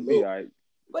upgrade it. Yeah, right.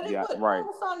 But it's what? Right.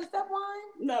 Masson, is that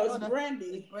wine? No, it's brandy.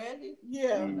 It's brandy?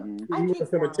 Yeah. Mm-hmm. I He drink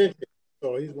wants some wine. attention. So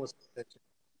he wants some attention.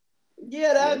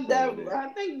 Yeah, that Yeah, I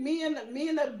think me and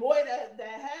the boy that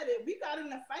had it, we got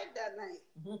in a fight that night.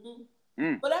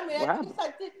 But I mean, What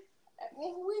I guess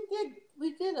we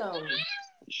did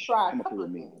try a couple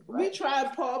of things. Right? We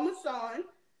tried Paul Masson.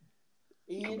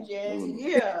 E&J.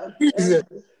 Yeah.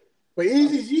 But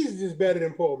Easy Jesus is better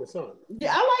than Paul Masson.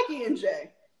 Yeah, I like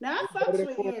E&J. Now I fucks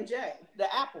with E&J. The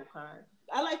apple kind.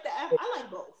 I like the apple. I like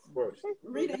both. Worse.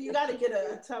 Rita, you got to get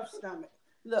a tough stomach.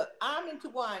 Look, I'm into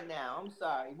wine now. I'm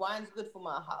sorry. Wine's good for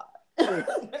my heart.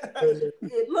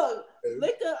 Look,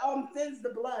 liquor thins the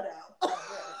blood out.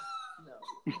 No,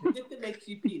 liquor makes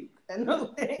you puke. No,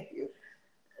 thank you.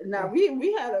 Now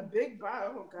we had a big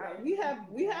bottle. Oh God, we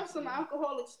have some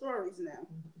alcoholic stories now.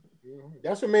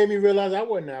 That's what made me realize I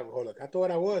wasn't an alcoholic. I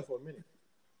thought I was for a minute.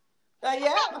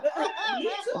 Yeah. Me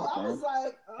too. I was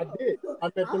like, I did. I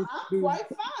met them I'm quite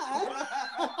fine.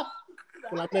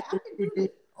 When I met them two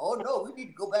dudes. Oh no, we need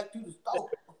to go back to the store.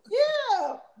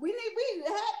 Yeah, we had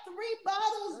 3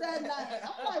 bottles that night.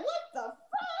 I'm like, what the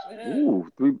fuck? Ooh,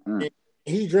 3.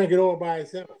 He drank it all by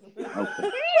himself.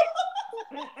 Okay.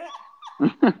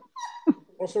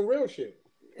 On some real shit.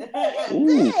 Did.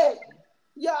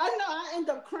 Yeah, I know. I end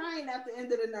up crying at the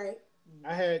end of the night.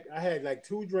 I had like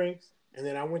 2 drinks, and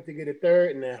then I went to get a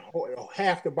third, and then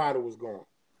half the bottle was gone.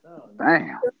 Oh,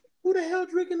 Damn. Who the hell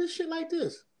drinking this shit like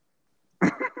this?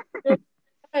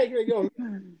 Hey, yo, all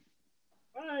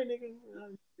right, nigga,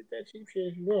 get that cheap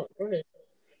shit if you want. Go ahead.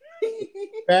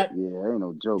 Back. Yeah, ain't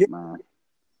no joke, man.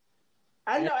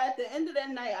 I know. At the end of that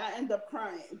night, I end up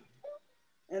crying,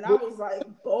 and I was like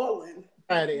bawling.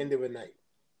 Cry at the end of a night.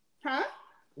 Huh?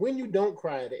 When you don't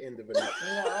cry at the end of a night.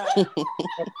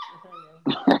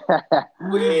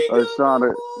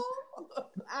 Ashana.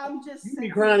 I'm just You be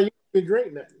crying and you didn't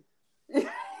drink nothing.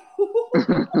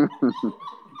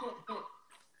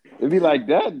 It be like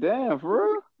that, damn, for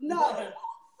real. No,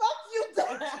 fuck you.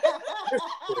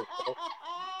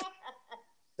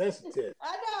 Sensitive.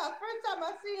 I know. First time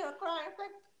I see her crying, it's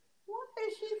like, what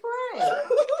is she crying?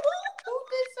 Who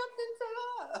did something to her?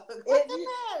 What's the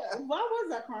matter? Why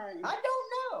was I crying? I don't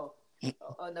know.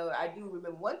 Oh no, I do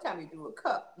remember one time he threw a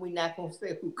cup. We're not gonna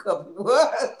say who cup it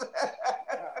was.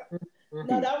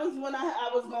 No, that was when I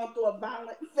was going through a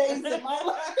violent phase in my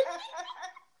life.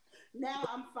 Now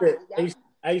I'm fine.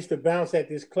 I used to bounce at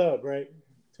this club, right?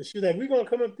 So she was like, we're going to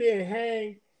come up there and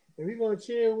hang, and we're going to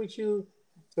chill with you.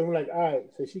 So we're like, all right.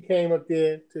 So she came up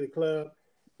there to the club,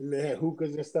 and they had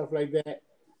hookahs and stuff like that.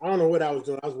 I don't know what I was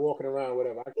doing. I was walking around,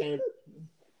 whatever. I came,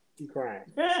 she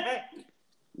crying.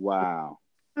 Wow.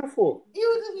 What for?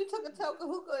 You took a toke of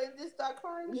hookah and just start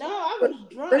crying? No, I was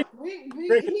drunk. He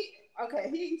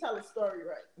didn't tell the story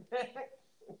right.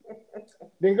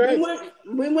 Then go ahead.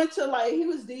 We went to he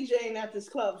was DJing at this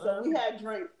club, so we had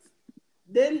drinks.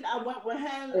 Then I went with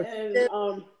him and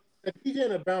The DJ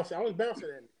and a bouncer. I was bouncing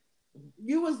at him.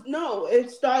 you was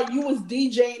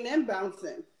DJing and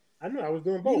bouncing. I know I was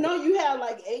doing both. You know you had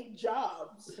 8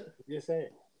 jobs. Just saying.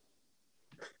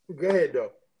 Go ahead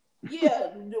though. Yeah,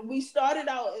 we started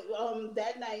out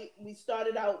that night. We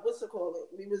started out what's it called?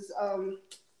 We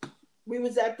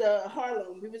was at the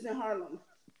Harlem. We was in Harlem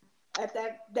at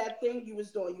that thing you was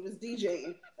doing. You was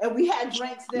DJing, and we had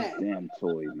drinks then. Damn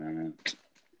toy, man.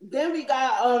 Then we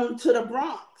got to the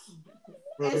Bronx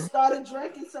and started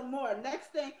drinking some more.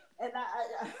 Next thing, and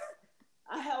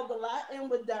I held a lot in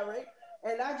with Derek,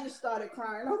 and I just started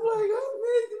crying. I'm like, I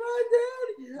miss my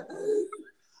daddy.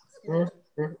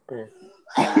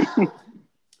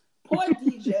 Poor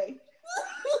DJ.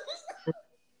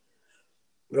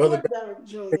 Poor Derek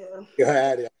Jr. You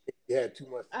had it. You had too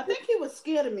much. I think he was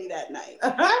scared of me that night.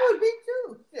 I would be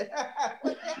too.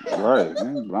 Right,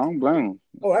 man. I don't blame him.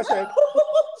 Oh, that's right.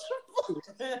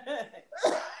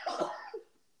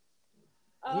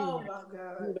 Oh my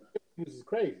God. This is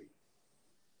crazy.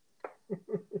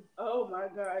 Oh my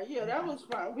God. Yeah, that was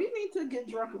fun. We need to get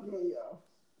drunk again, y'all.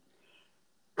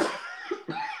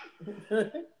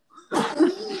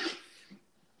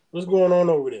 What's going on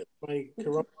over there?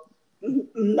 Corona?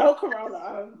 No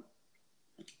corona.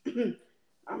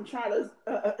 I'm trying to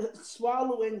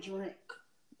swallow and drink.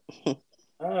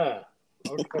 Okay.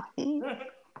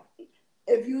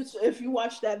 If you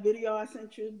watch that video I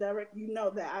sent you, Derek, you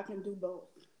know that I can do both.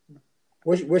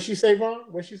 What she say,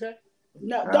 Vaughn? What she say?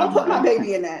 No, don't put my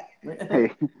baby in that.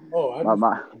 Hey,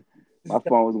 my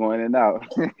phone was going in and out.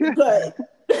 But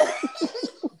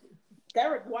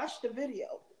Derek, watch the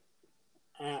video.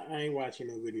 I ain't watching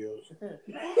no videos.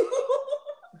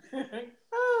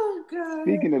 Oh God.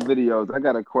 Speaking of videos, I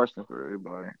got a question for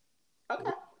everybody.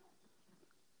 Okay.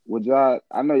 Would y'all?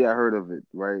 I know y'all heard of it,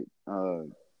 right?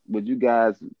 Would you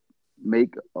guys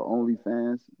make a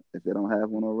OnlyFans if they don't have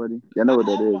one already? Y'all know what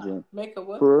that is, right? Make a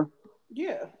what? For?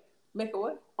 Yeah. Make a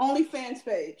what? OnlyFans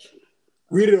page.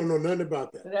 We don't know nothing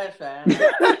about that. That's fine.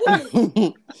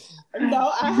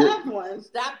 No, I have one.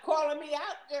 Stop calling me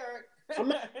out, Derek. I'm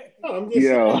just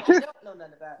saying. I don't know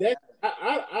nothing about that.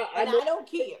 I don't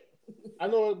care. I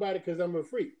know about it because I'm a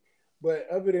freak. But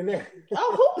other than that,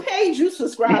 who paid you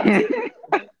subscribe to?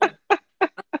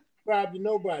 Subscribe to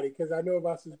nobody because I know if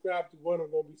I subscribe to one, I'm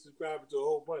gonna be subscribing to a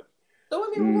whole bunch. So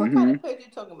what kind of page are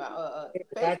you talking about?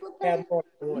 Facebook page?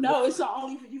 No, it's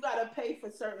only you gotta pay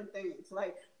for certain things.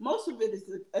 Like most of it is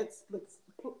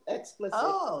explicit.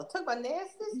 Oh, talk about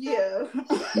nasty stuff? Yeah.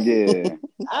 Yeah.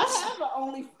 I have an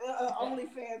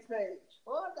OnlyFans page.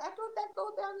 Well, I thought that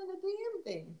goes down in the DM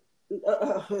thing.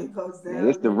 It goes down.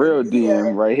 It's the real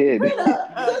DM right here.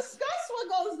 Discuss what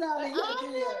goes down in your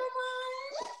DM.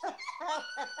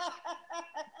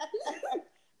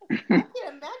 I can't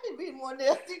imagine being more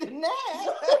nasty than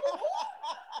that.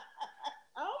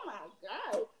 Oh my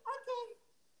God. Okay.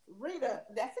 Rita,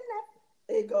 that's enough.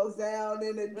 It goes down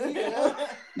in the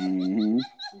DM.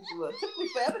 Well, it took me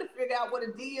forever to figure out what a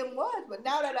DM was, but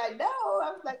now that I know,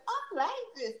 I was like, I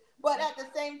like this. But at the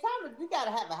same time, if you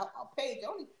gotta have a page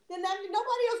only, then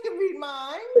nobody else can read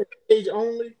mine. Page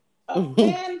only?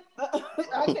 Okay.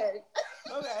 Okay.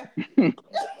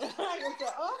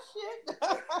 Oh shit.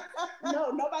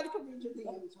 No, nobody can read your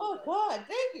DMs. Oh God,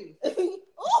 thank you. It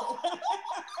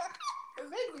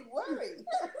makes me worried.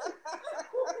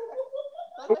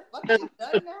 What the fuck is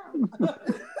done now?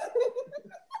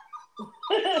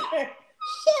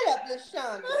 Shut up,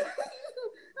 LaShonda.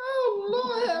 Oh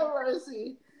Lord have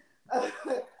mercy.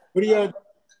 What do y'all?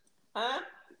 Huh?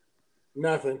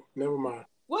 Nothing. Never mind.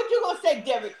 What you gonna say,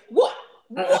 Derek? What?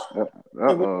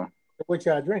 What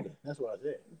y'all drinking? That's what I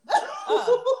said.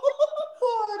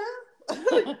 Water.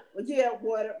 Yeah,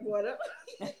 water. Water.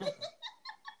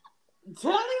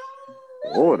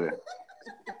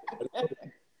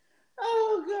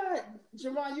 Oh God,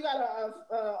 Javon, you got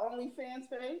a OnlyFans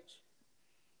page?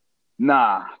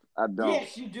 Nah, I don't.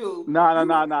 Yes, you do. Nah,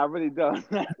 I really don't.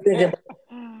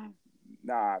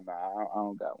 Nah, I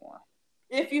don't got one.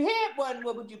 If you had one,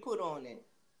 what would you put on it?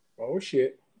 Oh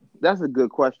shit. That's a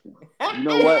good question. You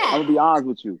know what? I'm gonna be honest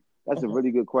with you. That's a really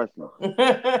good question.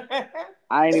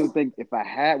 I ain't even think if I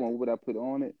had one, what would I put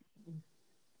on it?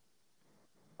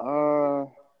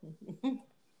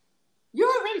 You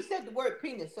already said the word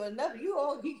penis, so enough.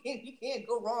 You can't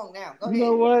go wrong now. Go ahead. You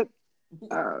know what?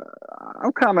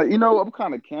 I'm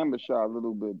kind of camera shy a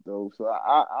little bit though, so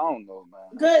I don't know,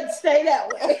 man. Good, stay that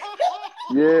way.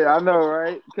 Yeah, I know,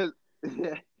 right? Because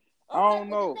I don't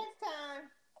know. Next time,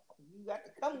 you got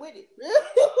to come with it.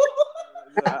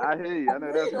 I hear you. I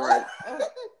know that's right. No,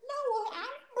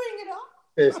 I'll bring it up.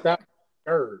 Hey, stop.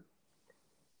 Third.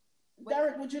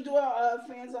 Derek, would you do a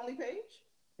fans only page?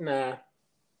 Nah.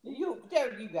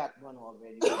 Derek, you got one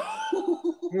already.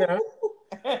 Nah.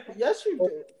 Yes, you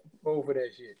do. Over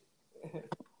that shit.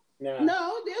 Nah.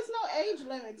 No, there's no age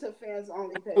limit to fans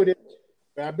only page.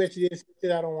 But I bet you there's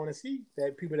shit I don't want to see.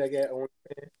 That people that got on.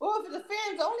 Well, if it's a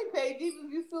fans only page, even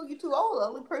if you feel you're too old, the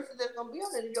only person that's gonna be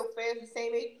on it is your fans the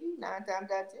same age as you 9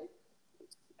 times out of 10.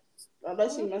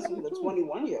 Unless you're messing with a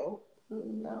 21-year-old.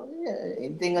 No, yeah.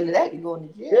 Anything under that, you're going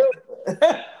to jail.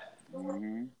 Yeah.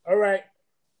 All right.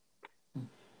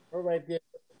 There.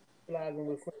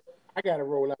 I gotta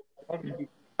roll out.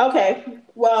 Okay.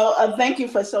 Well, thank you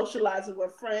for socializing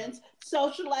with friends.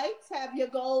 Socialites, have your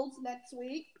goals next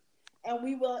week, and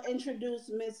we will introduce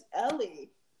Miss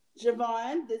Ellie.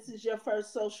 Javon, this is your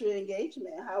first social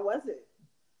engagement. How was it?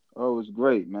 Oh, it was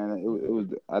great, man. It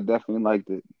was. I definitely liked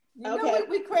it. You know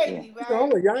we crazy, right?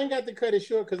 No, y'all ain't got to cut it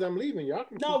short because I'm leaving. Y'all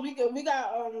can. No, we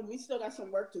still got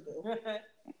some work to do.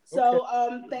 So,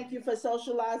 thank you for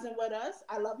socializing with us.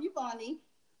 I love you, Bonnie.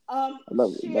 I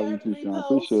love you too, Sean.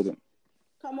 Appreciate it.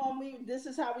 Come on, this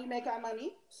is how we make our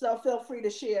money. So feel free to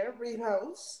share,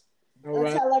 repost, and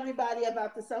right. Tell everybody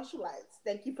about the socialites.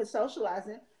 Thank you for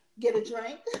socializing. Get a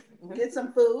drink, get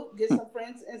some food, get some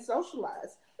friends, and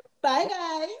socialize. Bye,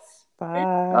 guys. Bye.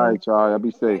 All right, y'all. Y'all be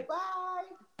safe. Bye.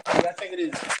 I think it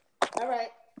is. All right.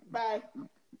 Bye.